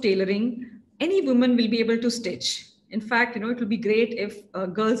basics of tailoring. Any woman will be able to stitch. In fact, it will be great if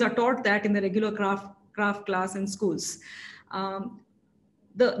girls are taught that in the regular craft class in schools.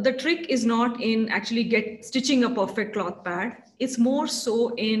 The trick is not in actually stitching a perfect cloth pad. It's more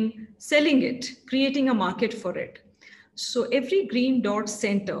so in selling it, creating a market for it. So every Green Dot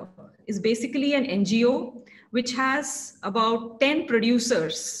Center is basically an NGO which has about 10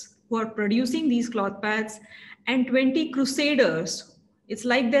 producers who are producing these cloth pads and 20 crusaders. It's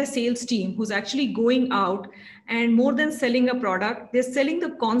like their sales team who's actually going out, and more than selling a product, they're selling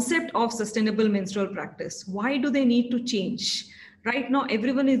the concept of sustainable menstrual practice. Why do they need to change? Right now,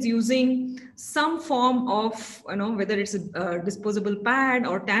 everyone is using some form of, whether it's a disposable pad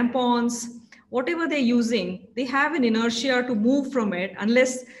or tampons, whatever they're using, they have an inertia to move from it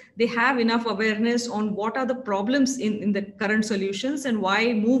unless they have enough awareness on what are the problems in the current solutions and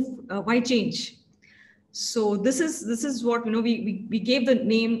why change. So this is what, we gave the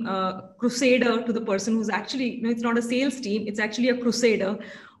name Crusader to the person who's actually, it's not a sales team, it's actually a crusader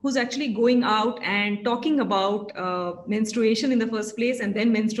who's actually going out and talking about menstruation in the first place, and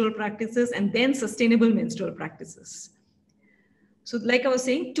then menstrual practices, and then sustainable menstrual practices. So like I was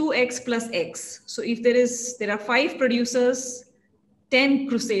saying, 2x plus x. So if there are 5 producers, 10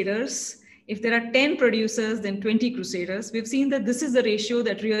 crusaders. If there are 10 producers, then 20 crusaders. We've seen that this is the ratio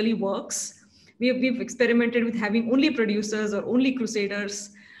that really works. We've experimented with having only producers or only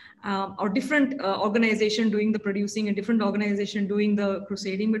crusaders, or different organization doing the producing and different organization doing the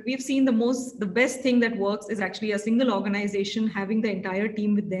crusading. But we've seen the best thing that works is actually a single organization having the entire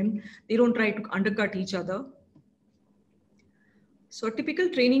team with them. They don't try to undercut each other. So a typical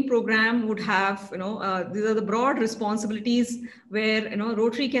training program would have, these are the broad responsibilities where,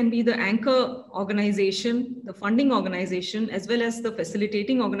 Rotary can be the anchor organization, the funding organization, as well as the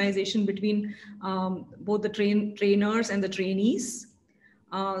facilitating organization between both the trainers and the trainees.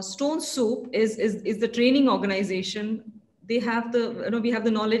 Stone Soup is the training organization. They have we have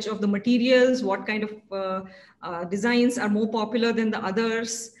the knowledge of the materials, what kind of designs are more popular than the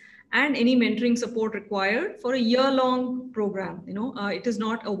others, and any mentoring support required for a year-long program. It is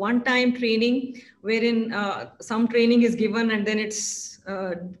not a one-time training wherein some training is given and then it's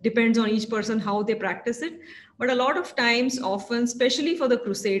depends on each person how they practice it. But a lot of times, often, especially for the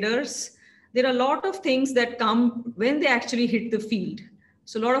crusaders, there are a lot of things that come when they actually hit the field.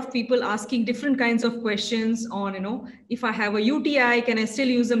 So a lot of people asking different kinds of questions on, if I have a UTI, can I still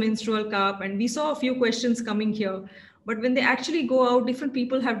use a menstrual cup? And we saw a few questions coming here. But when they actually go out, different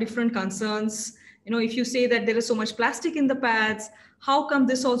people have different concerns. If you say that there is so much plastic in the pads, how come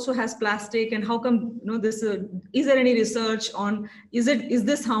this also has plastic? And how come, this, is there any research on, is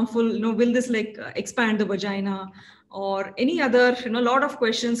this harmful? Will this expand the vagina? Or any other, a lot of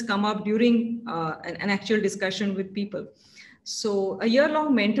questions come up during an actual discussion with people. So a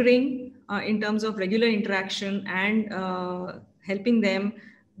year-long mentoring in terms of regular interaction and helping them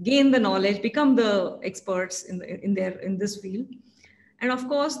gain the knowledge, become the experts in this field. And of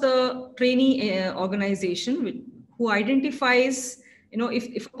course, the trainee organization who identifies,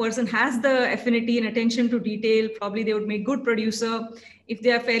 if a person has the affinity and attention to detail, probably they would make good producer. If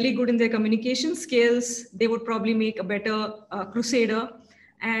they are fairly good in their communication skills, they would probably make a better crusader,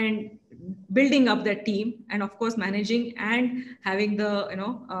 and building up that team, and of course managing and having the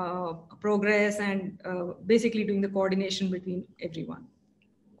progress and basically doing the coordination between everyone.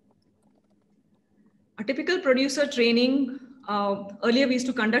 A typical producer training, earlier we used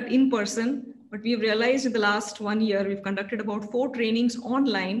to conduct in person, but we've realized in the last 1 year, we've conducted about 4 trainings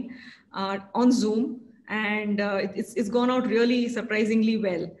online on Zoom, and it's gone out really surprisingly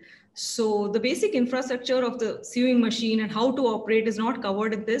well. So the basic infrastructure of the sewing machine and how to operate is not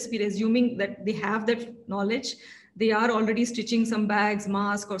covered in this. We're assuming that they have that knowledge. They are already stitching some bags,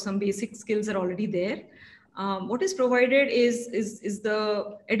 masks, or some basic skills are already there. What is provided is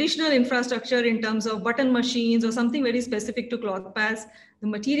the additional infrastructure in terms of button machines or something very specific to cloth pads, the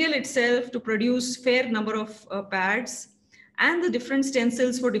material itself to produce fair number of pads, and the different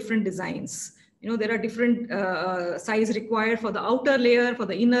stencils for different designs. You know, there are different size required for the outer layer, for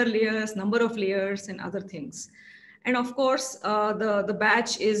the inner layers, number of layers, and other things. And of course, the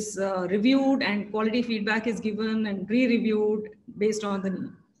batch is reviewed and quality feedback is given and re-reviewed based on the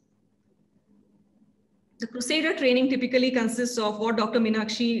need. The Crusader training typically consists of what Dr.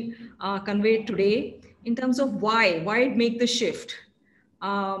 Meenakshi conveyed today in terms of why make the shift.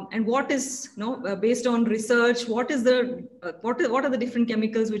 And what is, based on research, what are the different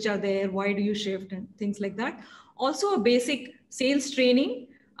chemicals which are there, why do you shift, and things like that. Also a basic sales training,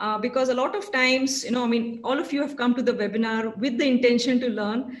 because a lot of times, all of you have come to the webinar with the intention to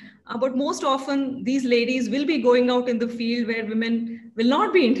learn, but most often these ladies will be going out in the field where women will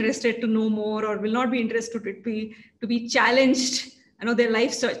not be interested to know more, or will not be interested to be challenged. Their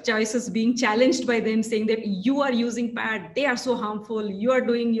life choices being challenged by them, saying that you are using pad, they are so harmful,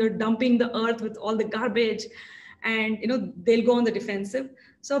 you're dumping the earth with all the garbage, and they'll go on the defensive.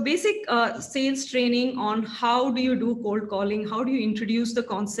 So basic sales training on how do you do cold calling, how do you introduce the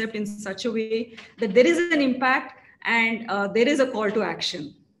concept in such a way that there is an impact and there is a call to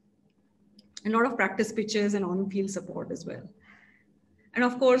action. A lot of practice pitches and on-field support as well. And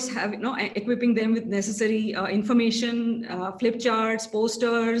of course, equipping them with necessary information, flip charts,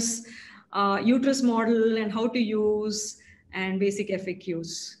 posters, uterus model and how to use, and basic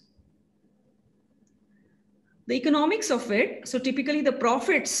FAQs. The economics of it, so typically the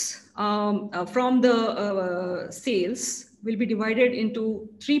profits from the sales will be divided into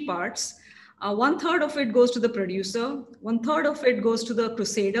 3 parts. 1/3 of it goes to the producer, 1/3 of it goes to the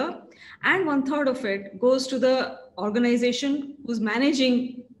Crusader, and 1/3 of it goes to the organization who's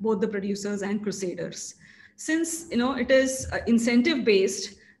managing both the producers and Crusaders. Since it is incentive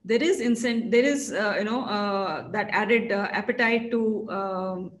based, there is that added appetite to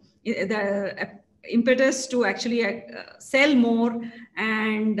the impetus to actually sell more,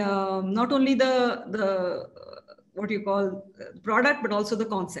 and not only the what you call product, but also the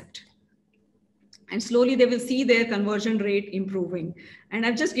concept. And slowly they will see their conversion rate improving. And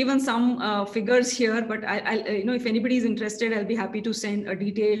I've just given some figures here, but if anybody is interested, I'll be happy to send a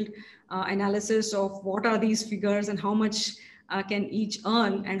detailed analysis of what are these figures and how much can each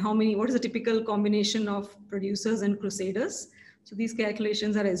earn, and what is the typical combination of producers and Crusaders. So these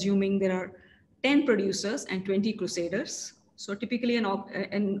calculations are assuming there are 10 producers and 20 Crusaders. So typically an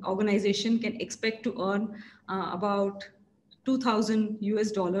organization can expect to earn about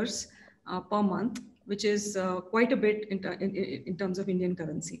 $2,000 per month, which is quite a bit in terms of Indian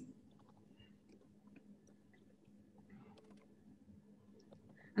currency.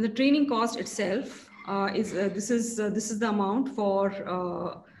 And the training cost itself this is the amount for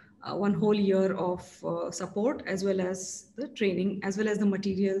 1 whole year of support, as well as the training, as well as the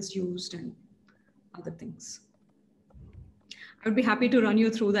materials used and other things. I would be happy to run you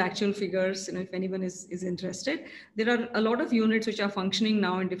through the actual figures, if anyone is interested. There are a lot of units which are functioning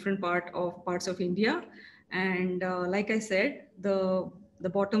now in different parts of India. And like I said, the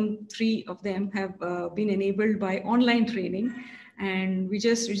bottom 3 of them have been enabled by online training. And we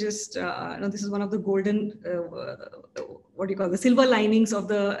just this is one of the golden, the silver linings of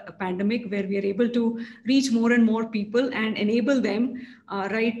the pandemic, where we are able to reach more and more people and enable them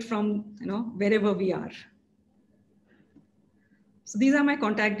right from, wherever we are. So these are my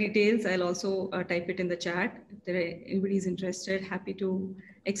contact details. I'll also type it in the chat. If anybody is interested, happy to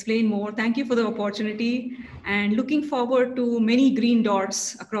explain more. Thank you for the opportunity, and looking forward to many green dots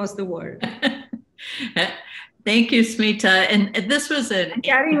across the world. Thank you, Smita. And this was I'm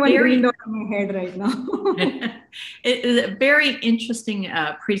carrying one green dot on my head right now. It is a very interesting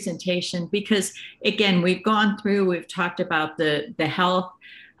presentation, because again, we've talked about the health,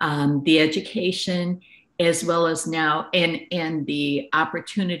 the education, as well as now and the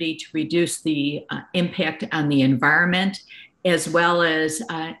opportunity to reduce the impact on the environment, as well as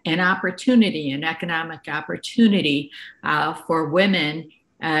an economic opportunity for women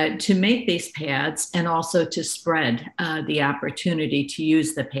to make these pads, and also to spread the opportunity to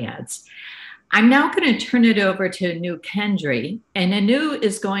use the pads. I'm now going to turn it over to Anu Kendry, and Anu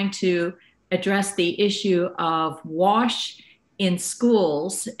is going to address the issue of WASH in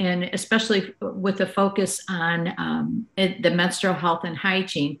schools, and especially with a focus on the menstrual health and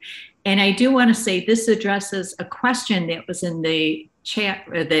hygiene. And I do want to say this addresses a question that was in the chat,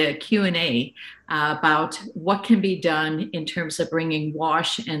 or the Q&A, about what can be done in terms of bringing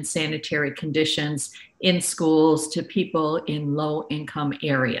WASH and sanitary conditions in schools to people in low-income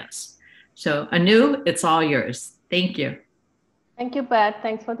areas. So Anu, it's all yours. Thank you. Thank you, Pat.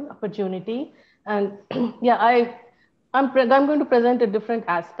 Thanks for the opportunity. And yeah, I'm going to present a different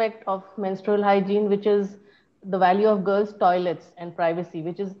aspect of menstrual hygiene, which is the value of girls' toilets and privacy,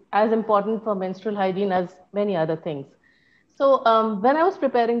 which is as important for menstrual hygiene as many other things. So when I was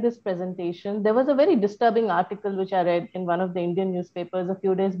preparing this presentation, there was a very disturbing article which I read in one of the Indian newspapers a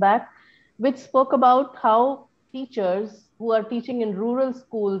few days back, which spoke about how teachers who are teaching in rural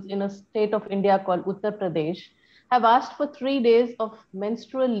schools in a state of India called Uttar Pradesh have asked for 3 days of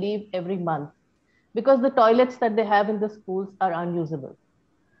menstrual leave every month because the toilets that they have in the schools are unusable.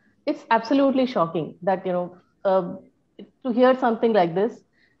 It's absolutely shocking that, to hear something like this.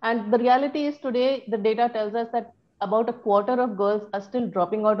 And the reality is today, the data tells us that about a quarter of girls are still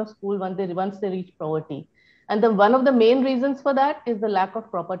dropping out of school once they reach poverty. And one of the main reasons for that is the lack of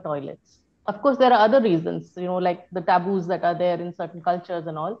proper toilets. Of course, there are other reasons, like the taboos that are there in certain cultures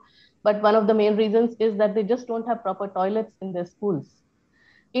and all. But one of the main reasons is that they just don't have proper toilets in their schools.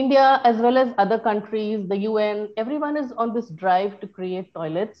 India, as well as other countries, the UN, everyone is on this drive to create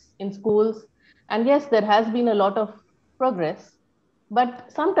toilets in schools. And yes, there has been a lot of progress.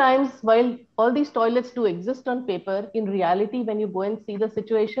 But sometimes, while all these toilets do exist on paper, in reality, when you go and see the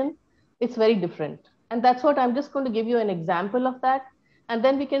situation, it's very different. And that's what I'm just going to give you an example of that. And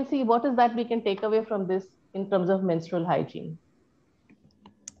then we can see what is that we can take away from this in terms of menstrual hygiene.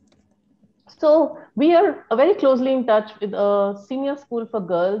 So we are very closely in touch with a senior school for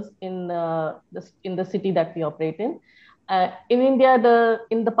girls in the city that we operate in. In India,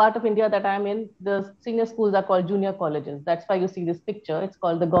 in the part of India that I'm in, the senior schools are called junior colleges. That's why you see this picture. It's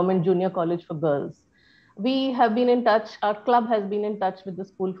called the Government Junior College for Girls. We have been in touch, our club has been in touch with the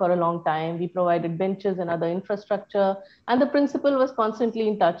school for a long time. We provided benches and other infrastructure, and the principal was constantly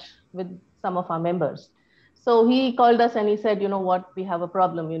in touch with some of our members. So he called us and he said, you know what, we have a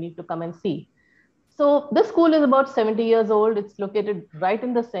problem, you need to come and see. So this school is about 70 years old. It's located right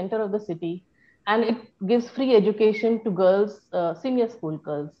in the center of the city, and it gives free education to girls, senior school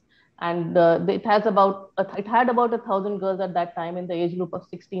girls. And it had about 1,000 girls at that time in the age group of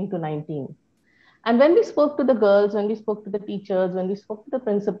 16 to 19. And when we spoke to the girls, when we spoke to the teachers, when we spoke to the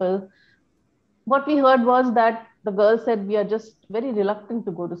principal, what we heard was that the girls said, we are just very reluctant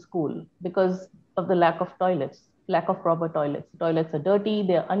to go to school because of the lack of toilets, lack of proper toilets. Toilets are dirty,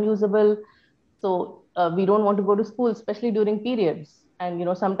 they're unusable. So we don't want to go to school, especially during periods. And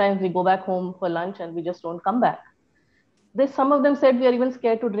sometimes we go back home for lunch and we just don't come back. Some of them said we are even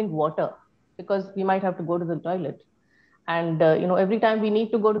scared to drink water because we might have to go to the toilet. And every time we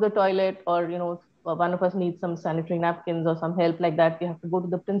need to go to the toilet, or one of us needs some sanitary napkins or some help like that, we have to go to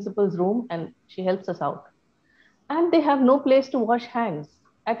the principal's room and she helps us out. And they have no place to wash hands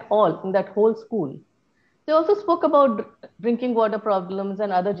at all in that whole school. They also spoke about drinking water problems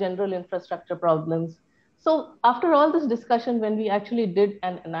and other general infrastructure problems. So after all this discussion, when we actually did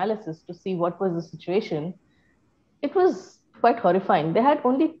an analysis to see what was the situation, it was quite horrifying. They had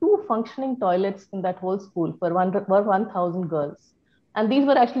only 2 functioning toilets in that whole school for 1,000 girls. And these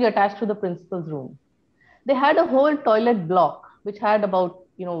were actually attached to the principal's room. They had a whole toilet block, which had about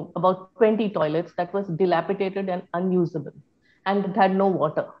 20 toilets that was dilapidated and unusable. And it had no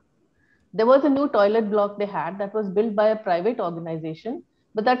water. There was a new toilet block they had that was built by a private organization,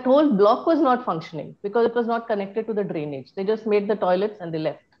 but that whole block was not functioning because it was not connected to the drainage. They just made the toilets and they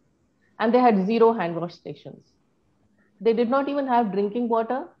left. And they had 0 hand wash stations. They did not even have drinking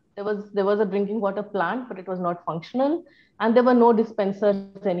water. There was a drinking water plant, but it was not functional. And there were no dispensers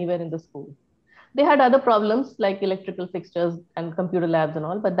anywhere in the school. They had other problems like electrical fixtures and computer labs and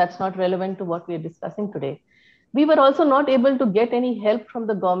all, but that's not relevant to what we are discussing today. We were also not able to get any help from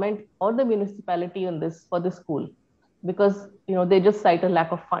the government or the municipality on this for the school because they just cite a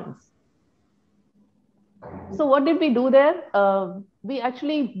lack of funds. So what did we do there? We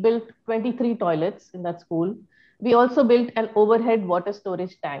actually built 23 toilets in that school. We also built an overhead water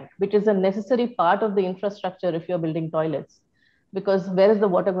storage tank, which is a necessary part of the infrastructure if you're building toilets, because where is the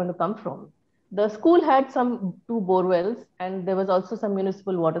water going to come from? The school had 2 bore wells, and there was also some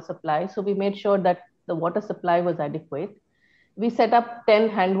municipal water supply. So we made sure that the water supply was adequate. We set up 10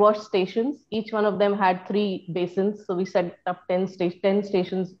 hand wash stations. Each one of them had 3 basins. So we set up 10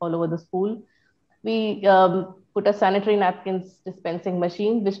 stations all over the school. We put a sanitary napkins dispensing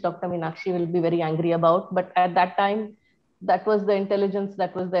machine, which Dr. Meenakshi will be very angry about. But at that time, that was the intelligence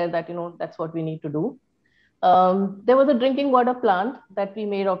that was there that, that's what we need to do. There was a drinking water plant that we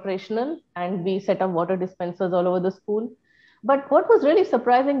made operational, and we set up water dispensers all over the school. But what was really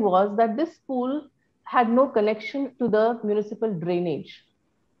surprising was that this school had no connection to the municipal drainage.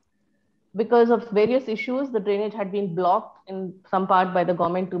 Because of various issues, the drainage had been blocked in some part by the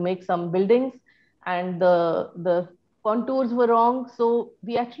government to make some buildings, and the contours were wrong. So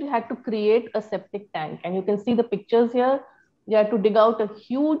we actually had to create a septic tank. And you can see the pictures here. You had to dig out a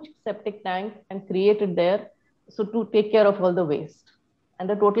huge septic tank and create it there, so to take care of all the waste. And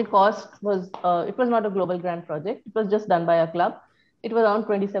the total cost was, it was not a global grant project. It was just done by a club. It was around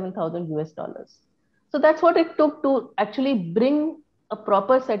 $27,000. So that's what it took to actually bring a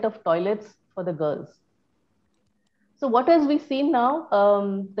proper set of toilets for the girls. So what has we seen now?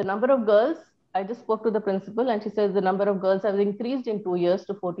 The number of girls, I just spoke to the principal, and she says the number of girls has increased in 2 years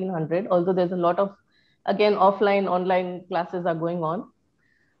to 1,400, although there's a lot of, again, offline, online classes are going on.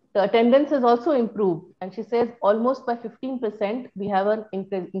 The attendance has also improved, and she says almost by 15%, we have an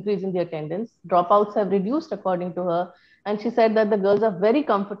increase in the attendance. Dropouts have reduced according to her. And she said that the girls are very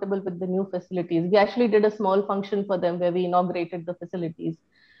comfortable with the new facilities. We actually did a small function for them where we inaugurated the facilities.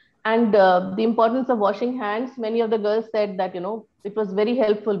 And the importance of washing hands, many of the girls said that, it was very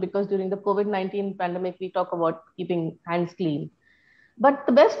helpful because during the COVID-19 pandemic, we talk about keeping hands clean. But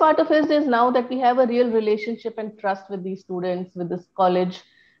the best part of it is now that we have a real relationship and trust with these students, with this college,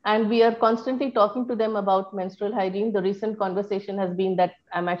 and we are constantly talking to them about menstrual hygiene. The recent conversation has been that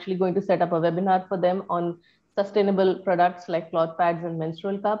I'm actually going to set up a webinar for them on sustainable products like cloth pads and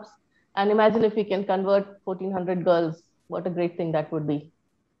menstrual cups. And imagine if we can convert 1,400 girls, what a great thing that would be.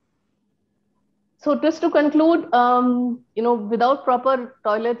 So just to conclude, without proper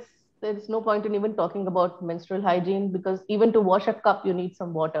toilets, there's no point in even talking about menstrual hygiene, because even to wash a cup, you need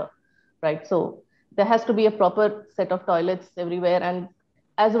some water, right? So there has to be a proper set of toilets everywhere. And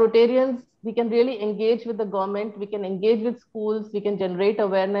as Rotarians, we can really engage with the government, we can engage with schools, we can generate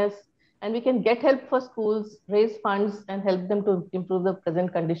awareness, and we can get help for schools, raise funds, and help them to improve the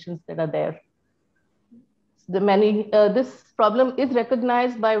present conditions that are there. This problem is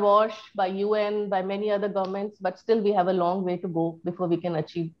recognized by WASH, by UN, by many other governments, but still we have a long way to go before we can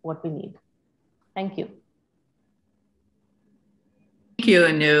achieve what we need. Thank you. Thank you,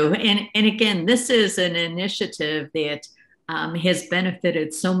 Anu. And again, this is an initiative that has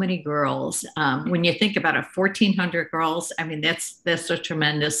benefited so many girls. When you think about it, 1,400 girls, I mean, that's a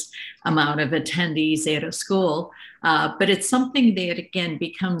tremendous amount of attendees at a school, but it's something that, again,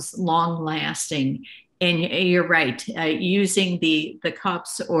 becomes long lasting. And you're right, using the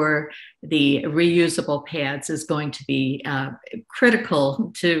cups or the reusable pads is going to be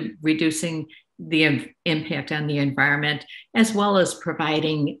critical to reducing the impact on the environment, as well as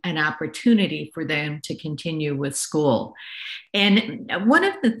providing an opportunity for them to continue with school. And one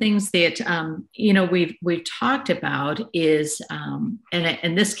of the things that we've talked about is,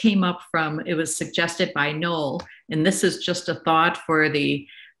 and this came up from, it was suggested by Noel, and this is just a thought for the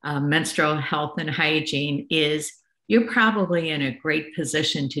menstrual health and hygiene, is you're probably in a great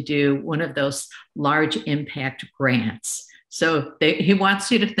position to do one of those large impact grants. So he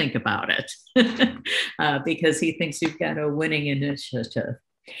wants you to think about it because he thinks you've got a winning initiative.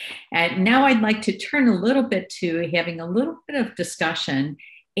 And now I'd like to turn a little bit to having a little bit of discussion.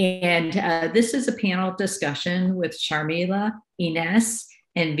 And this is a panel discussion with Sharmila, Ines,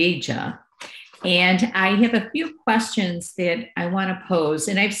 and Vija. And I have a few questions that I want to pose.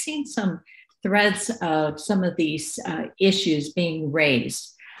 And I've seen some threads of some of these issues being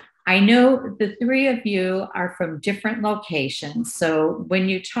raised. I know the three of you are from different locations. So when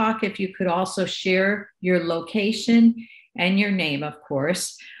you talk, if you could also share your location and your name, of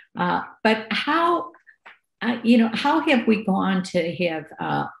course. But how have we gone to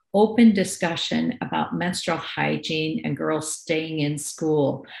have open discussion about menstrual hygiene and girls staying in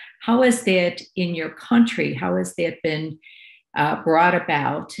school? How is that in your country? How has that been brought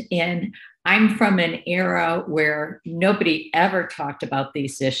about? And I'm from an era where nobody ever talked about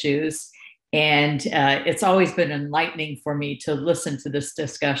these issues. And it's always been enlightening for me to listen to this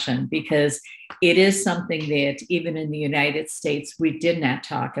discussion, because it is something that even in the United States, we did not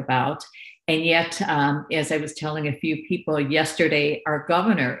talk about. And yet, as I was telling a few people yesterday, our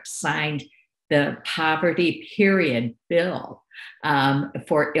governor signed the poverty period bill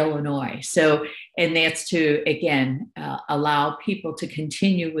for Illinois. So, and that's to, again, allow people to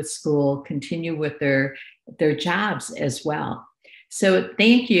continue with school, continue with their jobs as well. So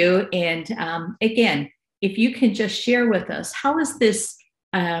thank you. And again, if you can just share with us, how is this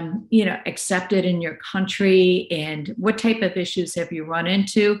accepted in your country, and what type of issues have you run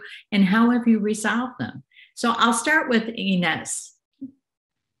into, and how have you resolved them? So I'll start with Ines.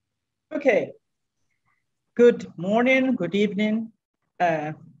 Okay. Good morning, good evening.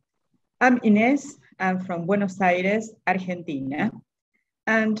 I'm Ines. I'm from Buenos Aires, Argentina.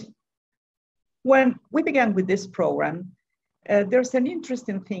 And when we began with this program, there's an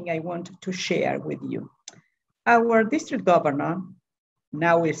interesting thing I want to share with you. Our district governor,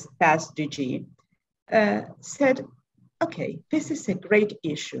 now is past DG, said, okay, this is a great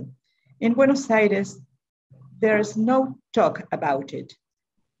issue. In Buenos Aires, there's no talk about it.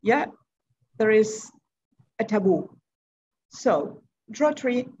 Yeah, there is a taboo. So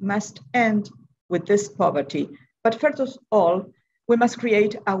Rotary must end with this poverty. But first of all, we must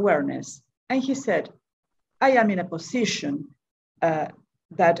create awareness. And he said, I am in a position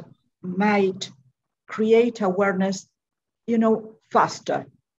that might create awareness, faster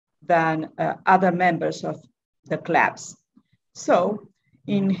than other members of the clubs. So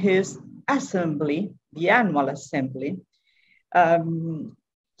in his assembly, the annual assembly,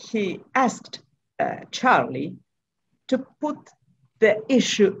 he asked Charlie to put the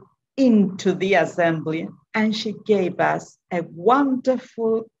issue into the assembly, and she gave us a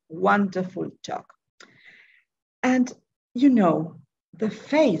wonderful, wonderful talk. And the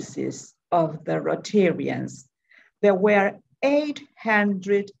faces of the Rotarians, there were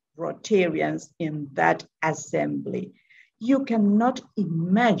 800 Rotarians in that assembly. You cannot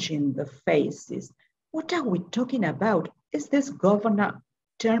imagine the faces. What are we talking about? Is this governor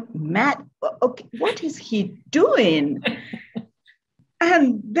mad? Okay, what is he doing?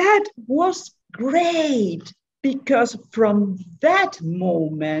 And that was great, because from that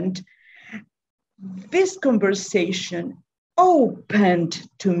moment, this conversation opened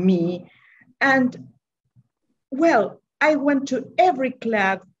to me. And well, I went to every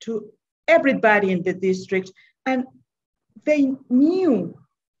club, to everybody in the district, and they knew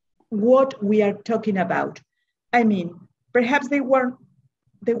what we are talking about. I mean, perhaps they won't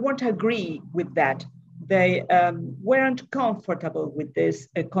agree with that. They weren't comfortable with this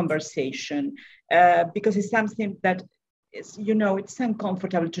conversation because it's something that is, it's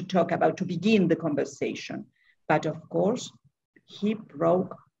uncomfortable to talk about, to begin the conversation. But of course, he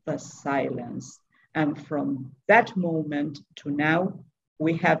broke the silence. And from that moment to now,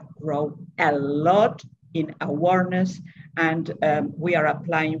 we have grown a lot in awareness, and we are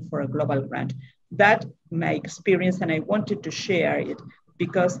applying for a global grant. That's my experience, and I wanted to share it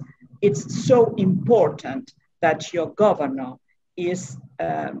because it's so important that your governor is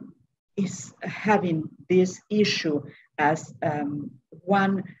having this issue as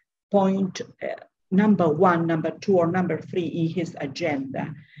one point, number one, number two, or number three in his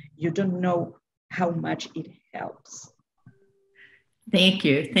agenda. You don't know how much it helps. Thank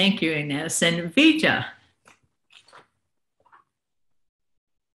you, Ines. And Vija.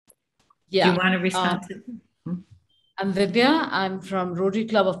 Yeah. Do you want to respond to? I'm Vidya. I'm from Rotary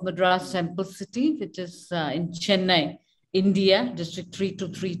Club of Madras Temple City, which is in Chennai, India, District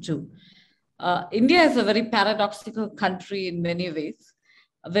 3232. India is a very paradoxical country in many ways.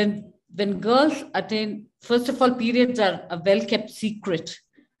 When girls attain, first of all, periods are a well-kept secret.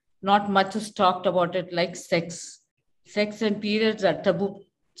 Not much is talked about it, like sex. Sex and periods are taboo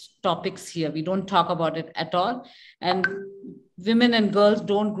topics here. We don't talk about it at all. And women and girls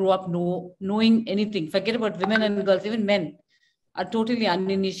don't grow up knowing anything. Forget about women and girls, even men are totally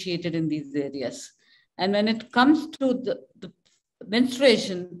uninitiated in these areas. And when it comes to the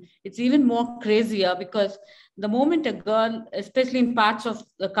menstruation, it's even more crazier, because the moment a girl, especially in parts of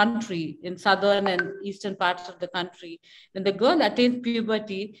the country, in southern and eastern parts of the country, when the girl attains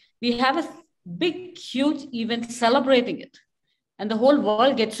puberty, we have a big, huge event celebrating it. And the whole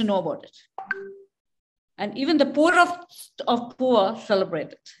world gets to know about it. And even the poor of poor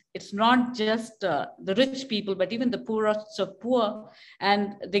celebrate it. It's not just the rich people, but even the poorest of poor.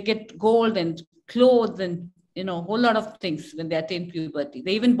 And they get gold and clothes and a whole lot of things when they attain puberty.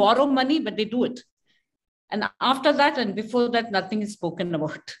 They even borrow money, but they do it. And after that and before that, nothing is spoken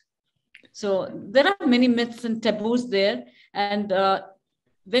about. So there are many myths and taboos there. And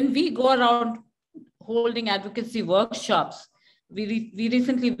when we go around holding advocacy workshops, we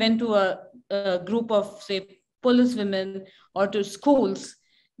recently went to a group of, say, police women or to schools.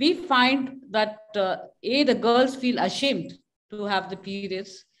 We find that the girls feel ashamed to have the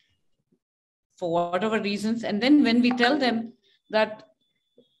periods for whatever reasons. And then when we tell them that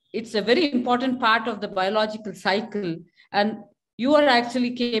it's a very important part of the biological cycle, and you are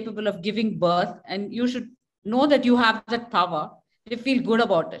actually capable of giving birth, and you should know that you have that power, they feel good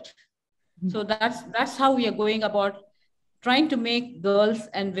about it. So that's how we are going about trying to make girls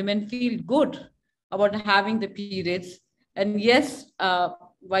and women feel good about having the periods. And yes,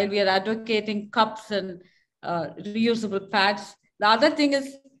 while we are advocating cups and reusable pads, the other thing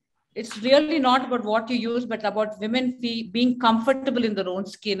is it's really not about what you use, but about women being comfortable in their own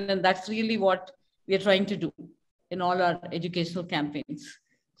skin. And that's really what we are trying to do in all our educational campaigns.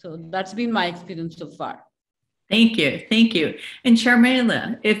 So that's been my experience so far. Thank you. Thank you. And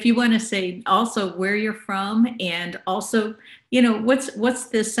Sharmila, if you want to say also where you're from and also, you know, what's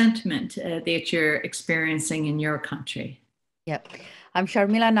the sentiment that you're experiencing in your country? Yep. I'm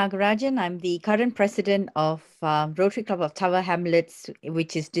Sharmila Nagarajan. I'm the current president of Rotary Club of Tower Hamlets,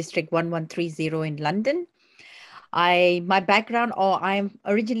 which is District 1130 in London. My background, I'm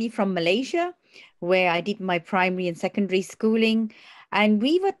originally from Malaysia, where I did my primary and secondary schooling, and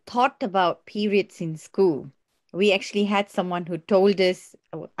we were taught about periods in school. We actually had someone who told us,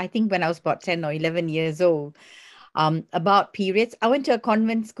 I think when I was about 10 or 11 years old, about periods. I went to a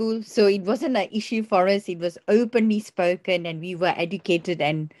convent school, so it wasn't an issue for us. It was openly spoken and we were educated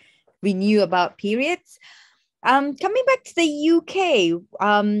and we knew about periods. Coming back to the UK,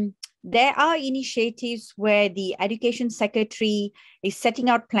 there are initiatives where the Education Secretary is setting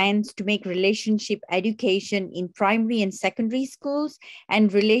out plans to make relationship education in primary and secondary schools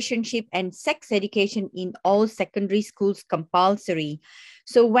and relationship and sex education in all secondary schools compulsory.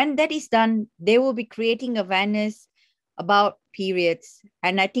 So when that is done, they will be creating awareness about periods.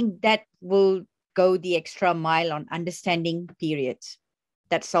 And I think that will go the extra mile on understanding periods.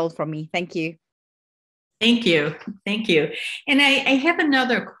 That's all from me. Thank you. Thank you. Thank you. And I have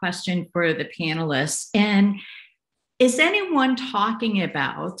another question for the panelists. And is anyone talking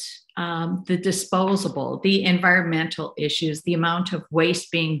about the disposable, the environmental issues, the amount of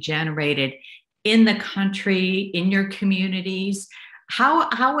waste being generated in the country, in your communities?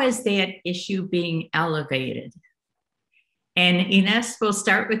 How is that issue being elevated? And Ines, we'll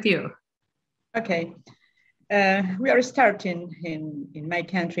start with you. Okay. We are starting in my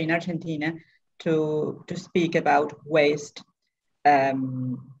country, in Argentina, to speak about waste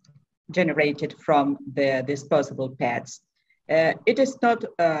generated from the disposable pads. It is not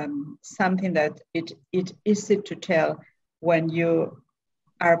something that it easy to tell when you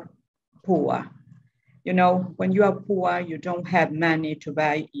are poor. You know, when you are poor, you don't have money to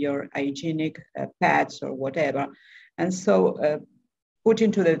buy your hygienic pads or whatever. And so put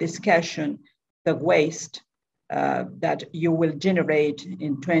into the discussion the waste that you will generate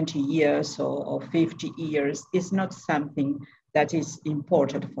in 20 years or 50 years is not something that is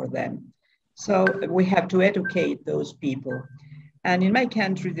important for them. So we have to educate those people. And in my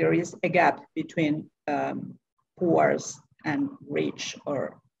country, there is a gap between poor and rich,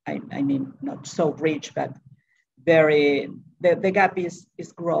 or I mean, not so rich, but the gap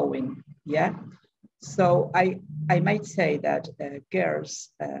is growing, yeah? So I might say that girls,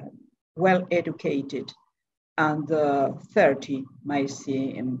 well-educated, and 30 might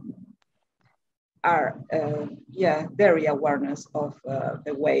see are very awareness of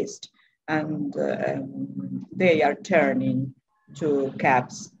the waste, and they are turning to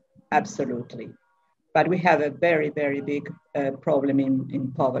caps, absolutely. But we have a very, very big problem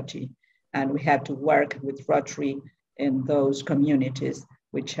in poverty, and we have to work with Rotary in those communities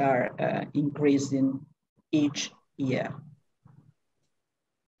which are increasing each year.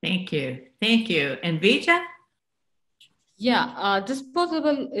 Thank you. Thank you. And Vija? Yeah,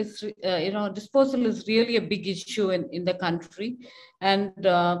 disposal is really a big issue in the country. And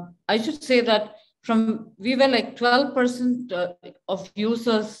I should say that we were like 12% of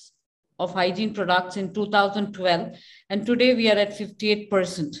users of hygiene products in 2012, and today we are at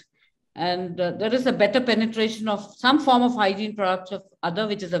 58%. And there is a better penetration of some form of hygiene products of other,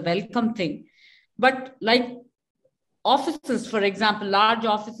 which is a welcome thing. But like offices, for example, large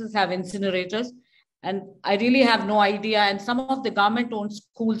offices have incinerators, and I really have no idea. And some of the government-owned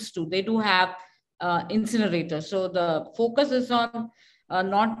schools too, they do have incinerators. So the focus is on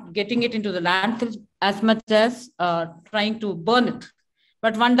not getting it into the landfill as much as trying to burn it.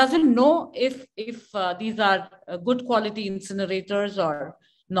 But one doesn't know if these are good quality incinerators or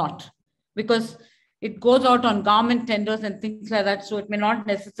not, because it goes out on government tenders and things like that. So it may not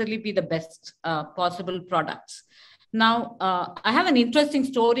necessarily be the best possible products. Now, I have an interesting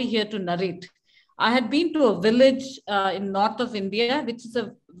story here to narrate. I had been to a village in north of India, which is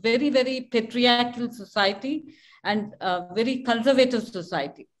a very, very patriarchal society and a very conservative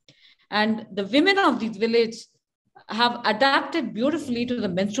society. And the women of this village have adapted beautifully to the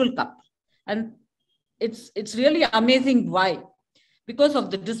menstrual cup. And it's really amazing why. Because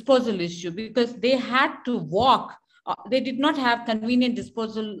of the disposal issue, because they had to walk. They did not have convenient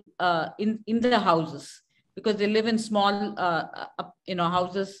disposal in their houses, because they live in small,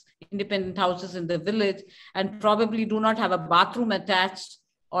 houses, independent houses in the village, and probably do not have a bathroom attached,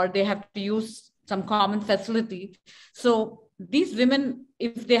 or they have to use some common facility. So these women,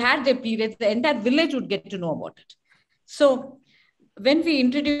 if they had their periods, the entire village would get to know about it. So when we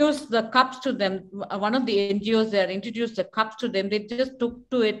introduced the cups to them, one of the NGOs there introduced the cups to them, they just took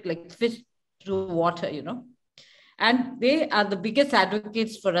to it like fish to water, and they are the biggest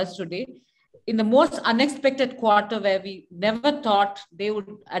advocates for us today in the most unexpected quarter, where we never thought they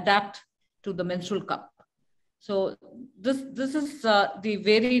would adapt to the menstrual cup. So this is the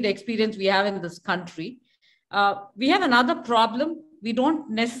varied experience we have in this country. We have another problem. We don't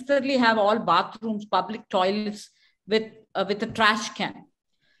necessarily have all bathrooms, public toilets with a trash can.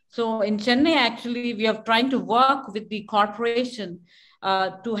 So in Chennai, actually, we are trying to work with the corporation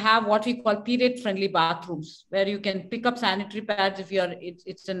to have what we call period-friendly bathrooms, where you can pick up sanitary pads if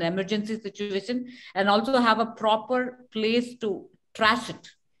it's an emergency situation, and also have a proper place to trash it.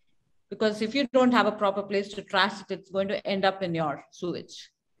 Because if you don't have a proper place to trash it, it's going to end up in your sewage.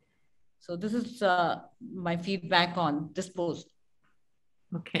 So this is my feedback on disposal.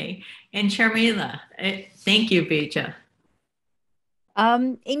 Okay. And Sharmila, thank you, Bija.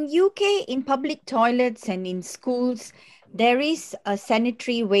 In UK, in public toilets and in schools, there is a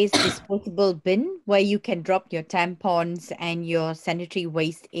sanitary waste disposable bin where you can drop your tampons and your sanitary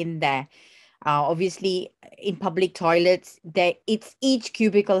waste in there. Obviously, in public toilets, each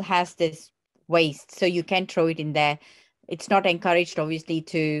cubicle has this waste, so you can throw it in there. It's not encouraged, obviously,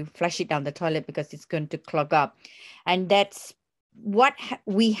 to flush it down the toilet because it's going to clog up. And that's what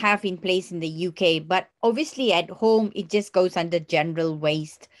we have in place in the UK. But obviously, at home, it just goes under general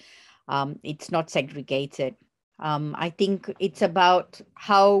waste. It's not segregated. I think it's about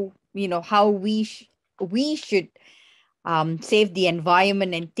how we should save the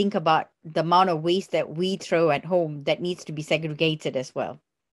environment and think about the amount of waste that we throw at home that needs to be segregated as well.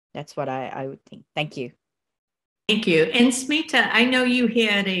 That's what I would think. Thank you. Thank you. And Smita, I know you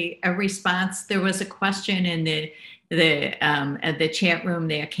had a response. There was a question in the chat room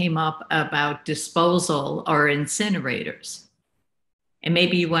that came up about disposal or incinerators. And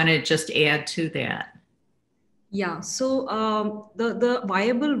maybe you want to just add to that. Yeah, so the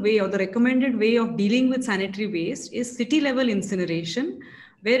viable way or the recommended way of dealing with sanitary waste is city level incineration,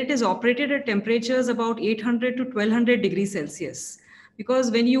 where it is operated at temperatures about 800 to 1200 degrees Celsius. Because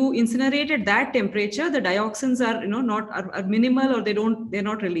when you incinerate at that temperature, the dioxins are are minimal, or they're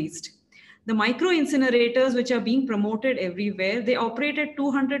not released. The micro incinerators, which are being promoted everywhere, they operate at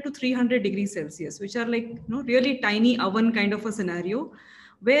 200 to 300 degrees Celsius, which are like really tiny oven kind of a scenario,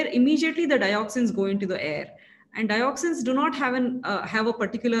 where immediately the dioxins go into the air. And dioxins do not have a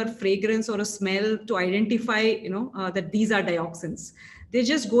particular fragrance or a smell to identify, that these are dioxins. They're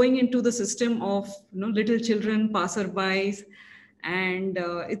just going into the system of little children, passerbys, and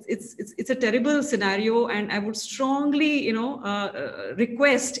it's a terrible scenario. And I would strongly,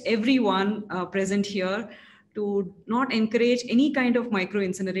 request everyone present here to not encourage any kind of micro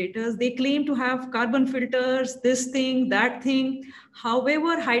incinerators. They claim to have carbon filters, this thing, that thing,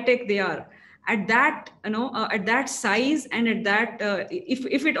 however high tech they are. At that, at that size, and at that,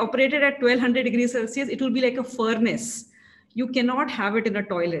 if it operated at 1200 degrees Celsius, it will be like a furnace. You cannot have it in a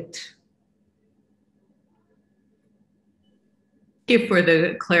toilet. Thank you for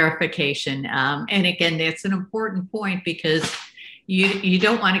the clarification. And again, that's an important point, because you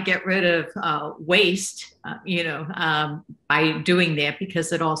don't want to get rid of waste, by doing that,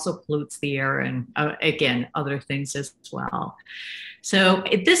 because it also pollutes the air and, again, other things as well. So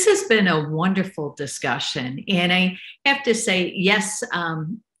this has been a wonderful discussion. And I have to say, yes,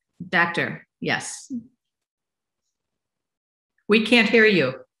 Doctor, yes. We can't hear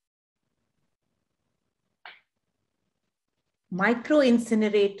you. Micro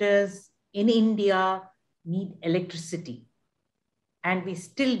incinerators in India need electricity. And we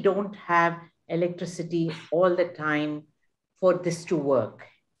still don't have electricity all the time for this to work.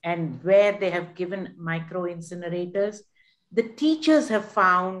 And where they have given micro incinerators, the teachers have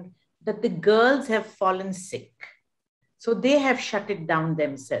found that the girls have fallen sick. So they have shut it down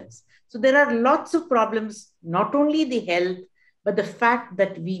themselves. So there are lots of problems, not only the health, but the fact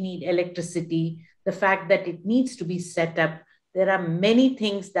that we need electricity, the fact that it needs to be set up. There are many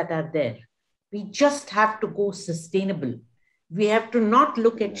things that are there. We just have to go sustainable. We have to not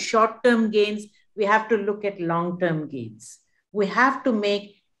look at short-term gains. We have to look at long-term gains. We have to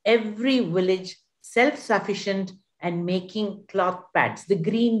make every village self-sufficient and making cloth pads, the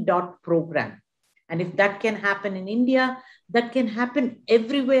Green Dot program. And if that can happen in India, that can happen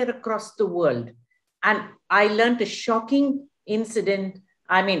everywhere across the world. And I learned a shocking incident.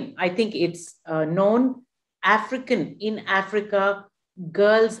 I mean, I think it's known in Africa,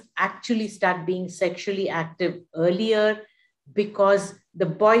 girls actually start being sexually active earlier because the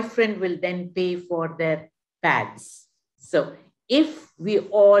boyfriend will then pay for their pads. So if we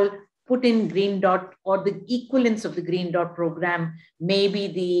all put in Green Dot or the equivalence of the Green Dot program, maybe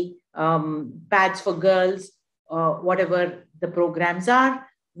the pads for girls, whatever the programs are,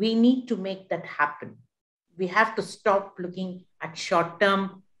 we need to make that happen. We have to stop looking at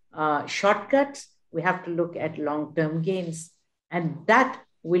short-term shortcuts. We have to look at long-term gains. And that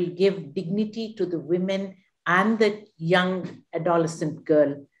will give dignity to the women and the young adolescent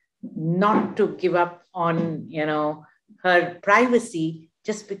girl, not to give up on, her privacy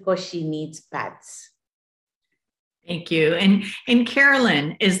just because she needs pads. Thank you. And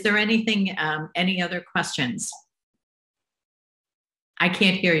Carolyn, is there anything, any other questions? I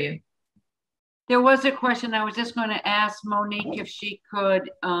can't hear you. There was a question. I was just going to ask Monique if she could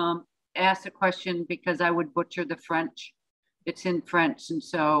ask a question because I would butcher the French. It's in French. And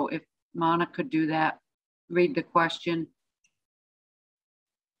so if Mona could do that, read the question.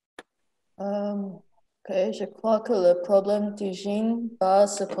 Ok, je crois que le problème d'hygiène va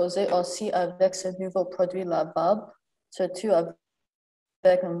se poser aussi avec ce nouveau produit lavable, surtout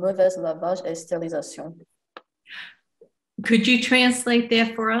avec un mauvais lavage et stérilisation. Could you translate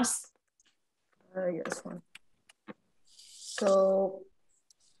that for us? Yes, one. So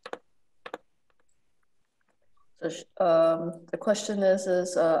the question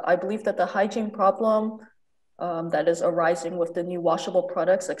is I believe that the hygiene problem that is arising with the new washable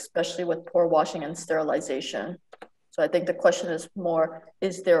products, especially with poor washing and sterilization. So I think the question is more,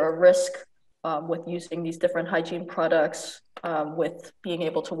 is there a risk with using these different hygiene products with being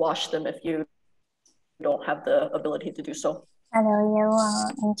able to wash them if you don't have the ability to do so? Alors, il y a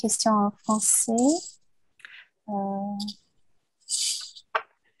une question en français.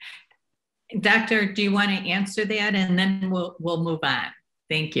 Doctor, do you want to answer that? And then we'll move on.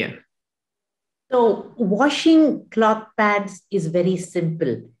 Thank you. So washing cloth pads is very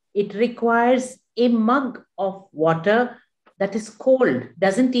simple. It requires a mug of water that is cold,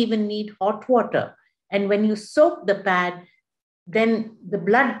 doesn't even need hot water. And when you soak the pad, then the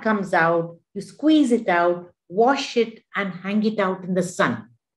blood comes out, you squeeze it out, wash it and hang it out in the sun.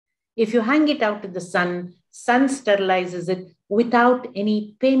 If you hang it out in the sun, sun sterilizes it without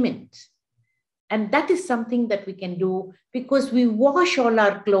any payment. And that is something that we can do because we wash all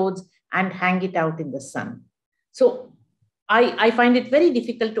our clothes and hang it out in the sun. So I find it very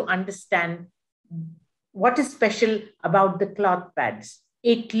difficult to understand what is special about the cloth pads.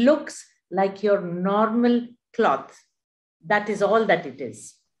 It looks like your normal cloth. That is all that it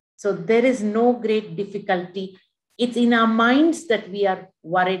is. So there is no great difficulty. It's in our minds that we are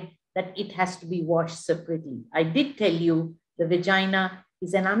worried that it has to be washed separately. I did tell you the vagina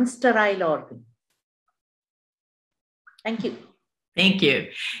is an unsterile organ. Thank you. Thank you.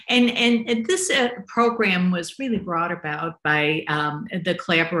 And this program was really brought about by the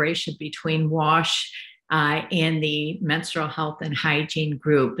collaboration between WASH and the Menstrual Health and Hygiene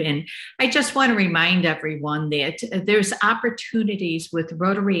Group. And I just want to remind everyone that there's opportunities with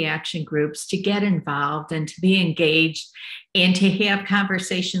Rotary Action Groups to get involved and to be engaged and to have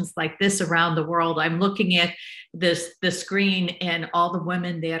conversations like this around the world. I'm looking at the screen and all the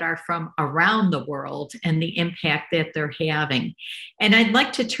women that are from around the world and the impact that they're having. And I'd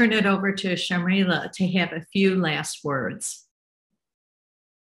like to turn it over to Shamrila to have a few last words.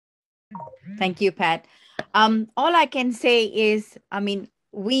 Thank you, Pat. All I can say is,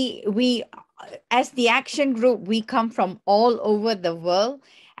 we as the action group, we come from all over the world,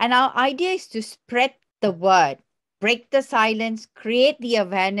 and our idea is to spread the word, break the silence, create the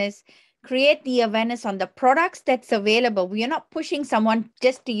awareness on the products that's available. We are not pushing someone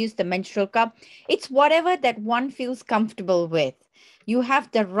just to use the menstrual cup. It's whatever that one feels comfortable with. You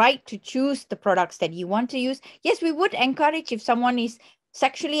have the right to choose the products that you want to use. Yes, we would encourage if someone is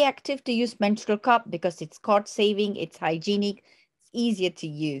sexually active to use menstrual cup because it's cord saving, it's hygienic, it's easier to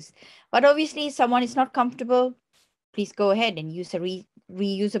use. But obviously, if someone is not comfortable, please go ahead and use a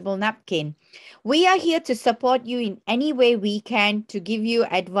reusable napkin. We are here to support you in any way we can, to give you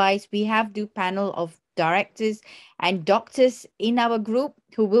advice. We have the panel of directors and doctors in our group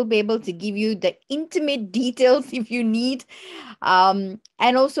who will be able to give you the intimate details if you need. And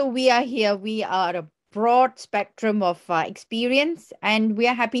also we are here. We are a broad spectrum of experience, and we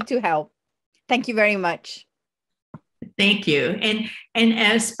are happy to help. Thank you very much. Thank you. And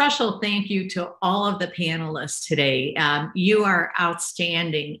a special thank you to all of the panelists today. You are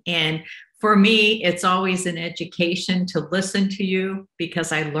outstanding. And For me, it's always an education to listen to you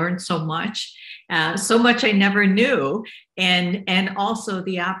because I learned so much I never knew. And also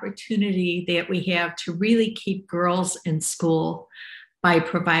the opportunity that we have to really keep girls in school by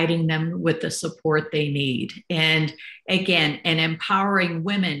providing them with the support they need. And again, and empowering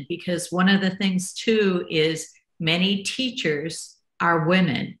women, because one of the things too is many teachers are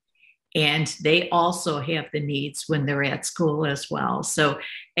women, and they also have the needs when they're at school as well. So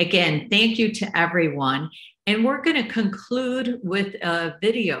again, thank you to everyone. And we're going to conclude with a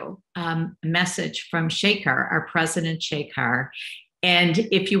video message from Shekhar, our president, Shekhar. And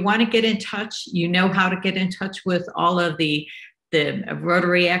if you want to get in touch, you know how to get in touch with all of the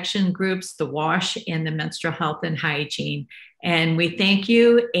Rotary Action Groups, the WASH, and the Menstrual Health and Hygiene. And we thank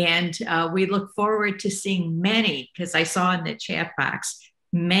you. And we look forward to seeing many, because I saw in the chat box,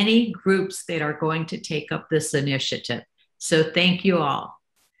 many groups that are going to take up this initiative. So thank you all.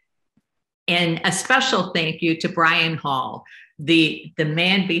 And a special thank you to Brian Hall, the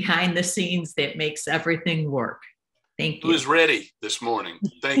man behind the scenes that makes everything work. Thank you. Who's ready this morning?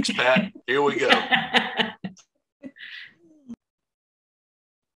 Thanks, Pat. Here we go.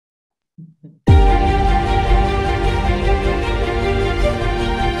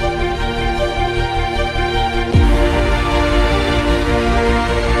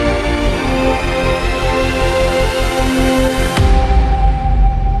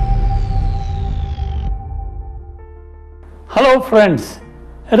 Hello friends,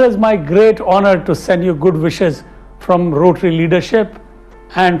 it is my great honor to send you good wishes from Rotary leadership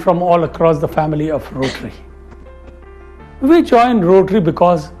and from all across the family of Rotary. We join Rotary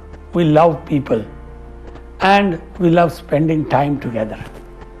because we love people and we love spending time together.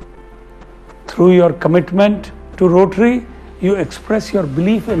 Through your commitment to Rotary, you express your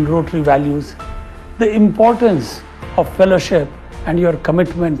belief in Rotary values, the importance of fellowship, and your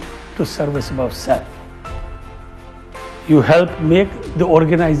commitment to service above self. You help make the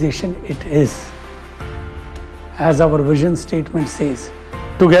organization it is. As our vision statement says,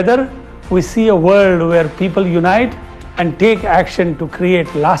 together we see a world where people unite and take action to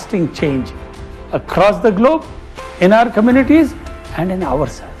create lasting change across the globe, in our communities, and in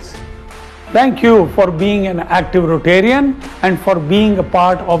ourselves. Thank you for being an active Rotarian and for being a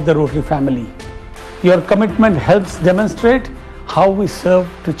part of the Rotary family. Your commitment helps demonstrate how we serve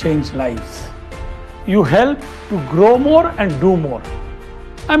to change lives. You help to grow more and do more.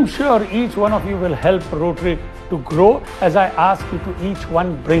 I'm sure each one of you will help Rotary to grow as I ask you to each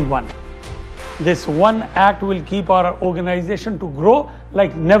one bring one. This one act will keep our organization to grow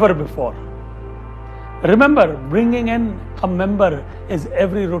like never before. Remember, bringing in a member is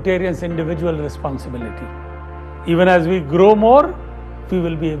every Rotarian's individual responsibility. Even as we grow more, we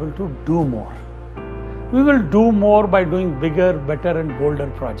will be able to do more. We will do more by doing bigger, better, and bolder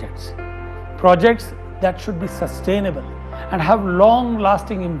projects. Projects that should be sustainable and have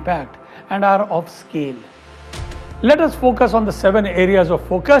long-lasting impact and are of scale. Let us focus on the 7 areas of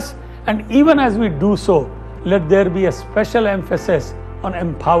focus, and even as we do so, let there be a special emphasis on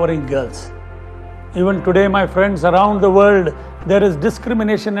empowering girls. Even today, my friends, around the world, there is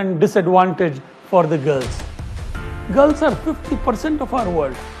discrimination and disadvantage for the girls. Girls are 50% of our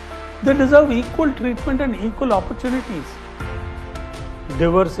world. They deserve equal treatment and equal opportunities.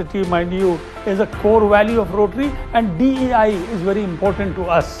 Diversity, mind you, is a core value of Rotary, and DEI is very important to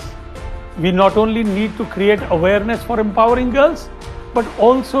us. We not only need to create awareness for empowering girls, but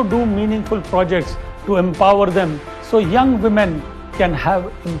also do meaningful projects to empower them so young women can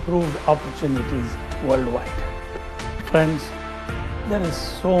have improved opportunities worldwide. Friends, there is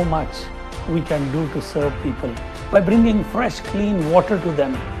so much we can do to serve people by bringing fresh, clean water to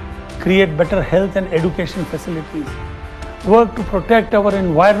them, create better health and education facilities, work to protect our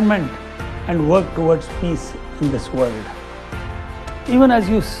environment, and work towards peace in this world. Even as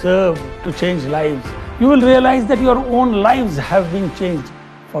you serve to change lives, you will realize that your own lives have been changed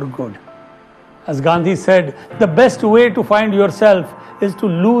for good. As Gandhi said, the best way to find yourself is to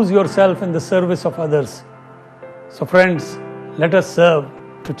lose yourself in the service of others. So friends, let us serve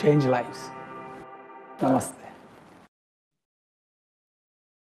to change lives. Namaste.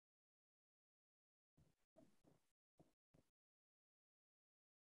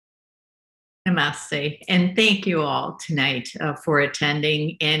 Namaste, and thank you all tonight for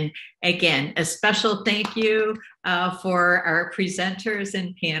attending. And again, a special thank you for our presenters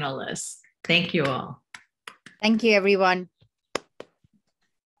and panelists. Thank you all. Thank you, everyone.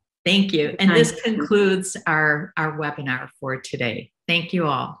 Thank you. And this concludes our webinar for today. Thank you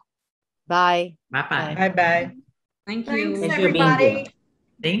all. Bye. Bye-bye. Bye-bye. Thank you. Thanks, everybody.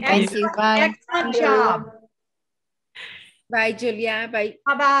 Thank you. Thank you. Bye. Excellent job. Bye, Julia. Bye.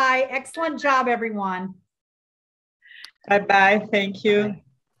 Bye-bye. Excellent job, everyone. Bye-bye. Thank you.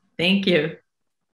 Thank you.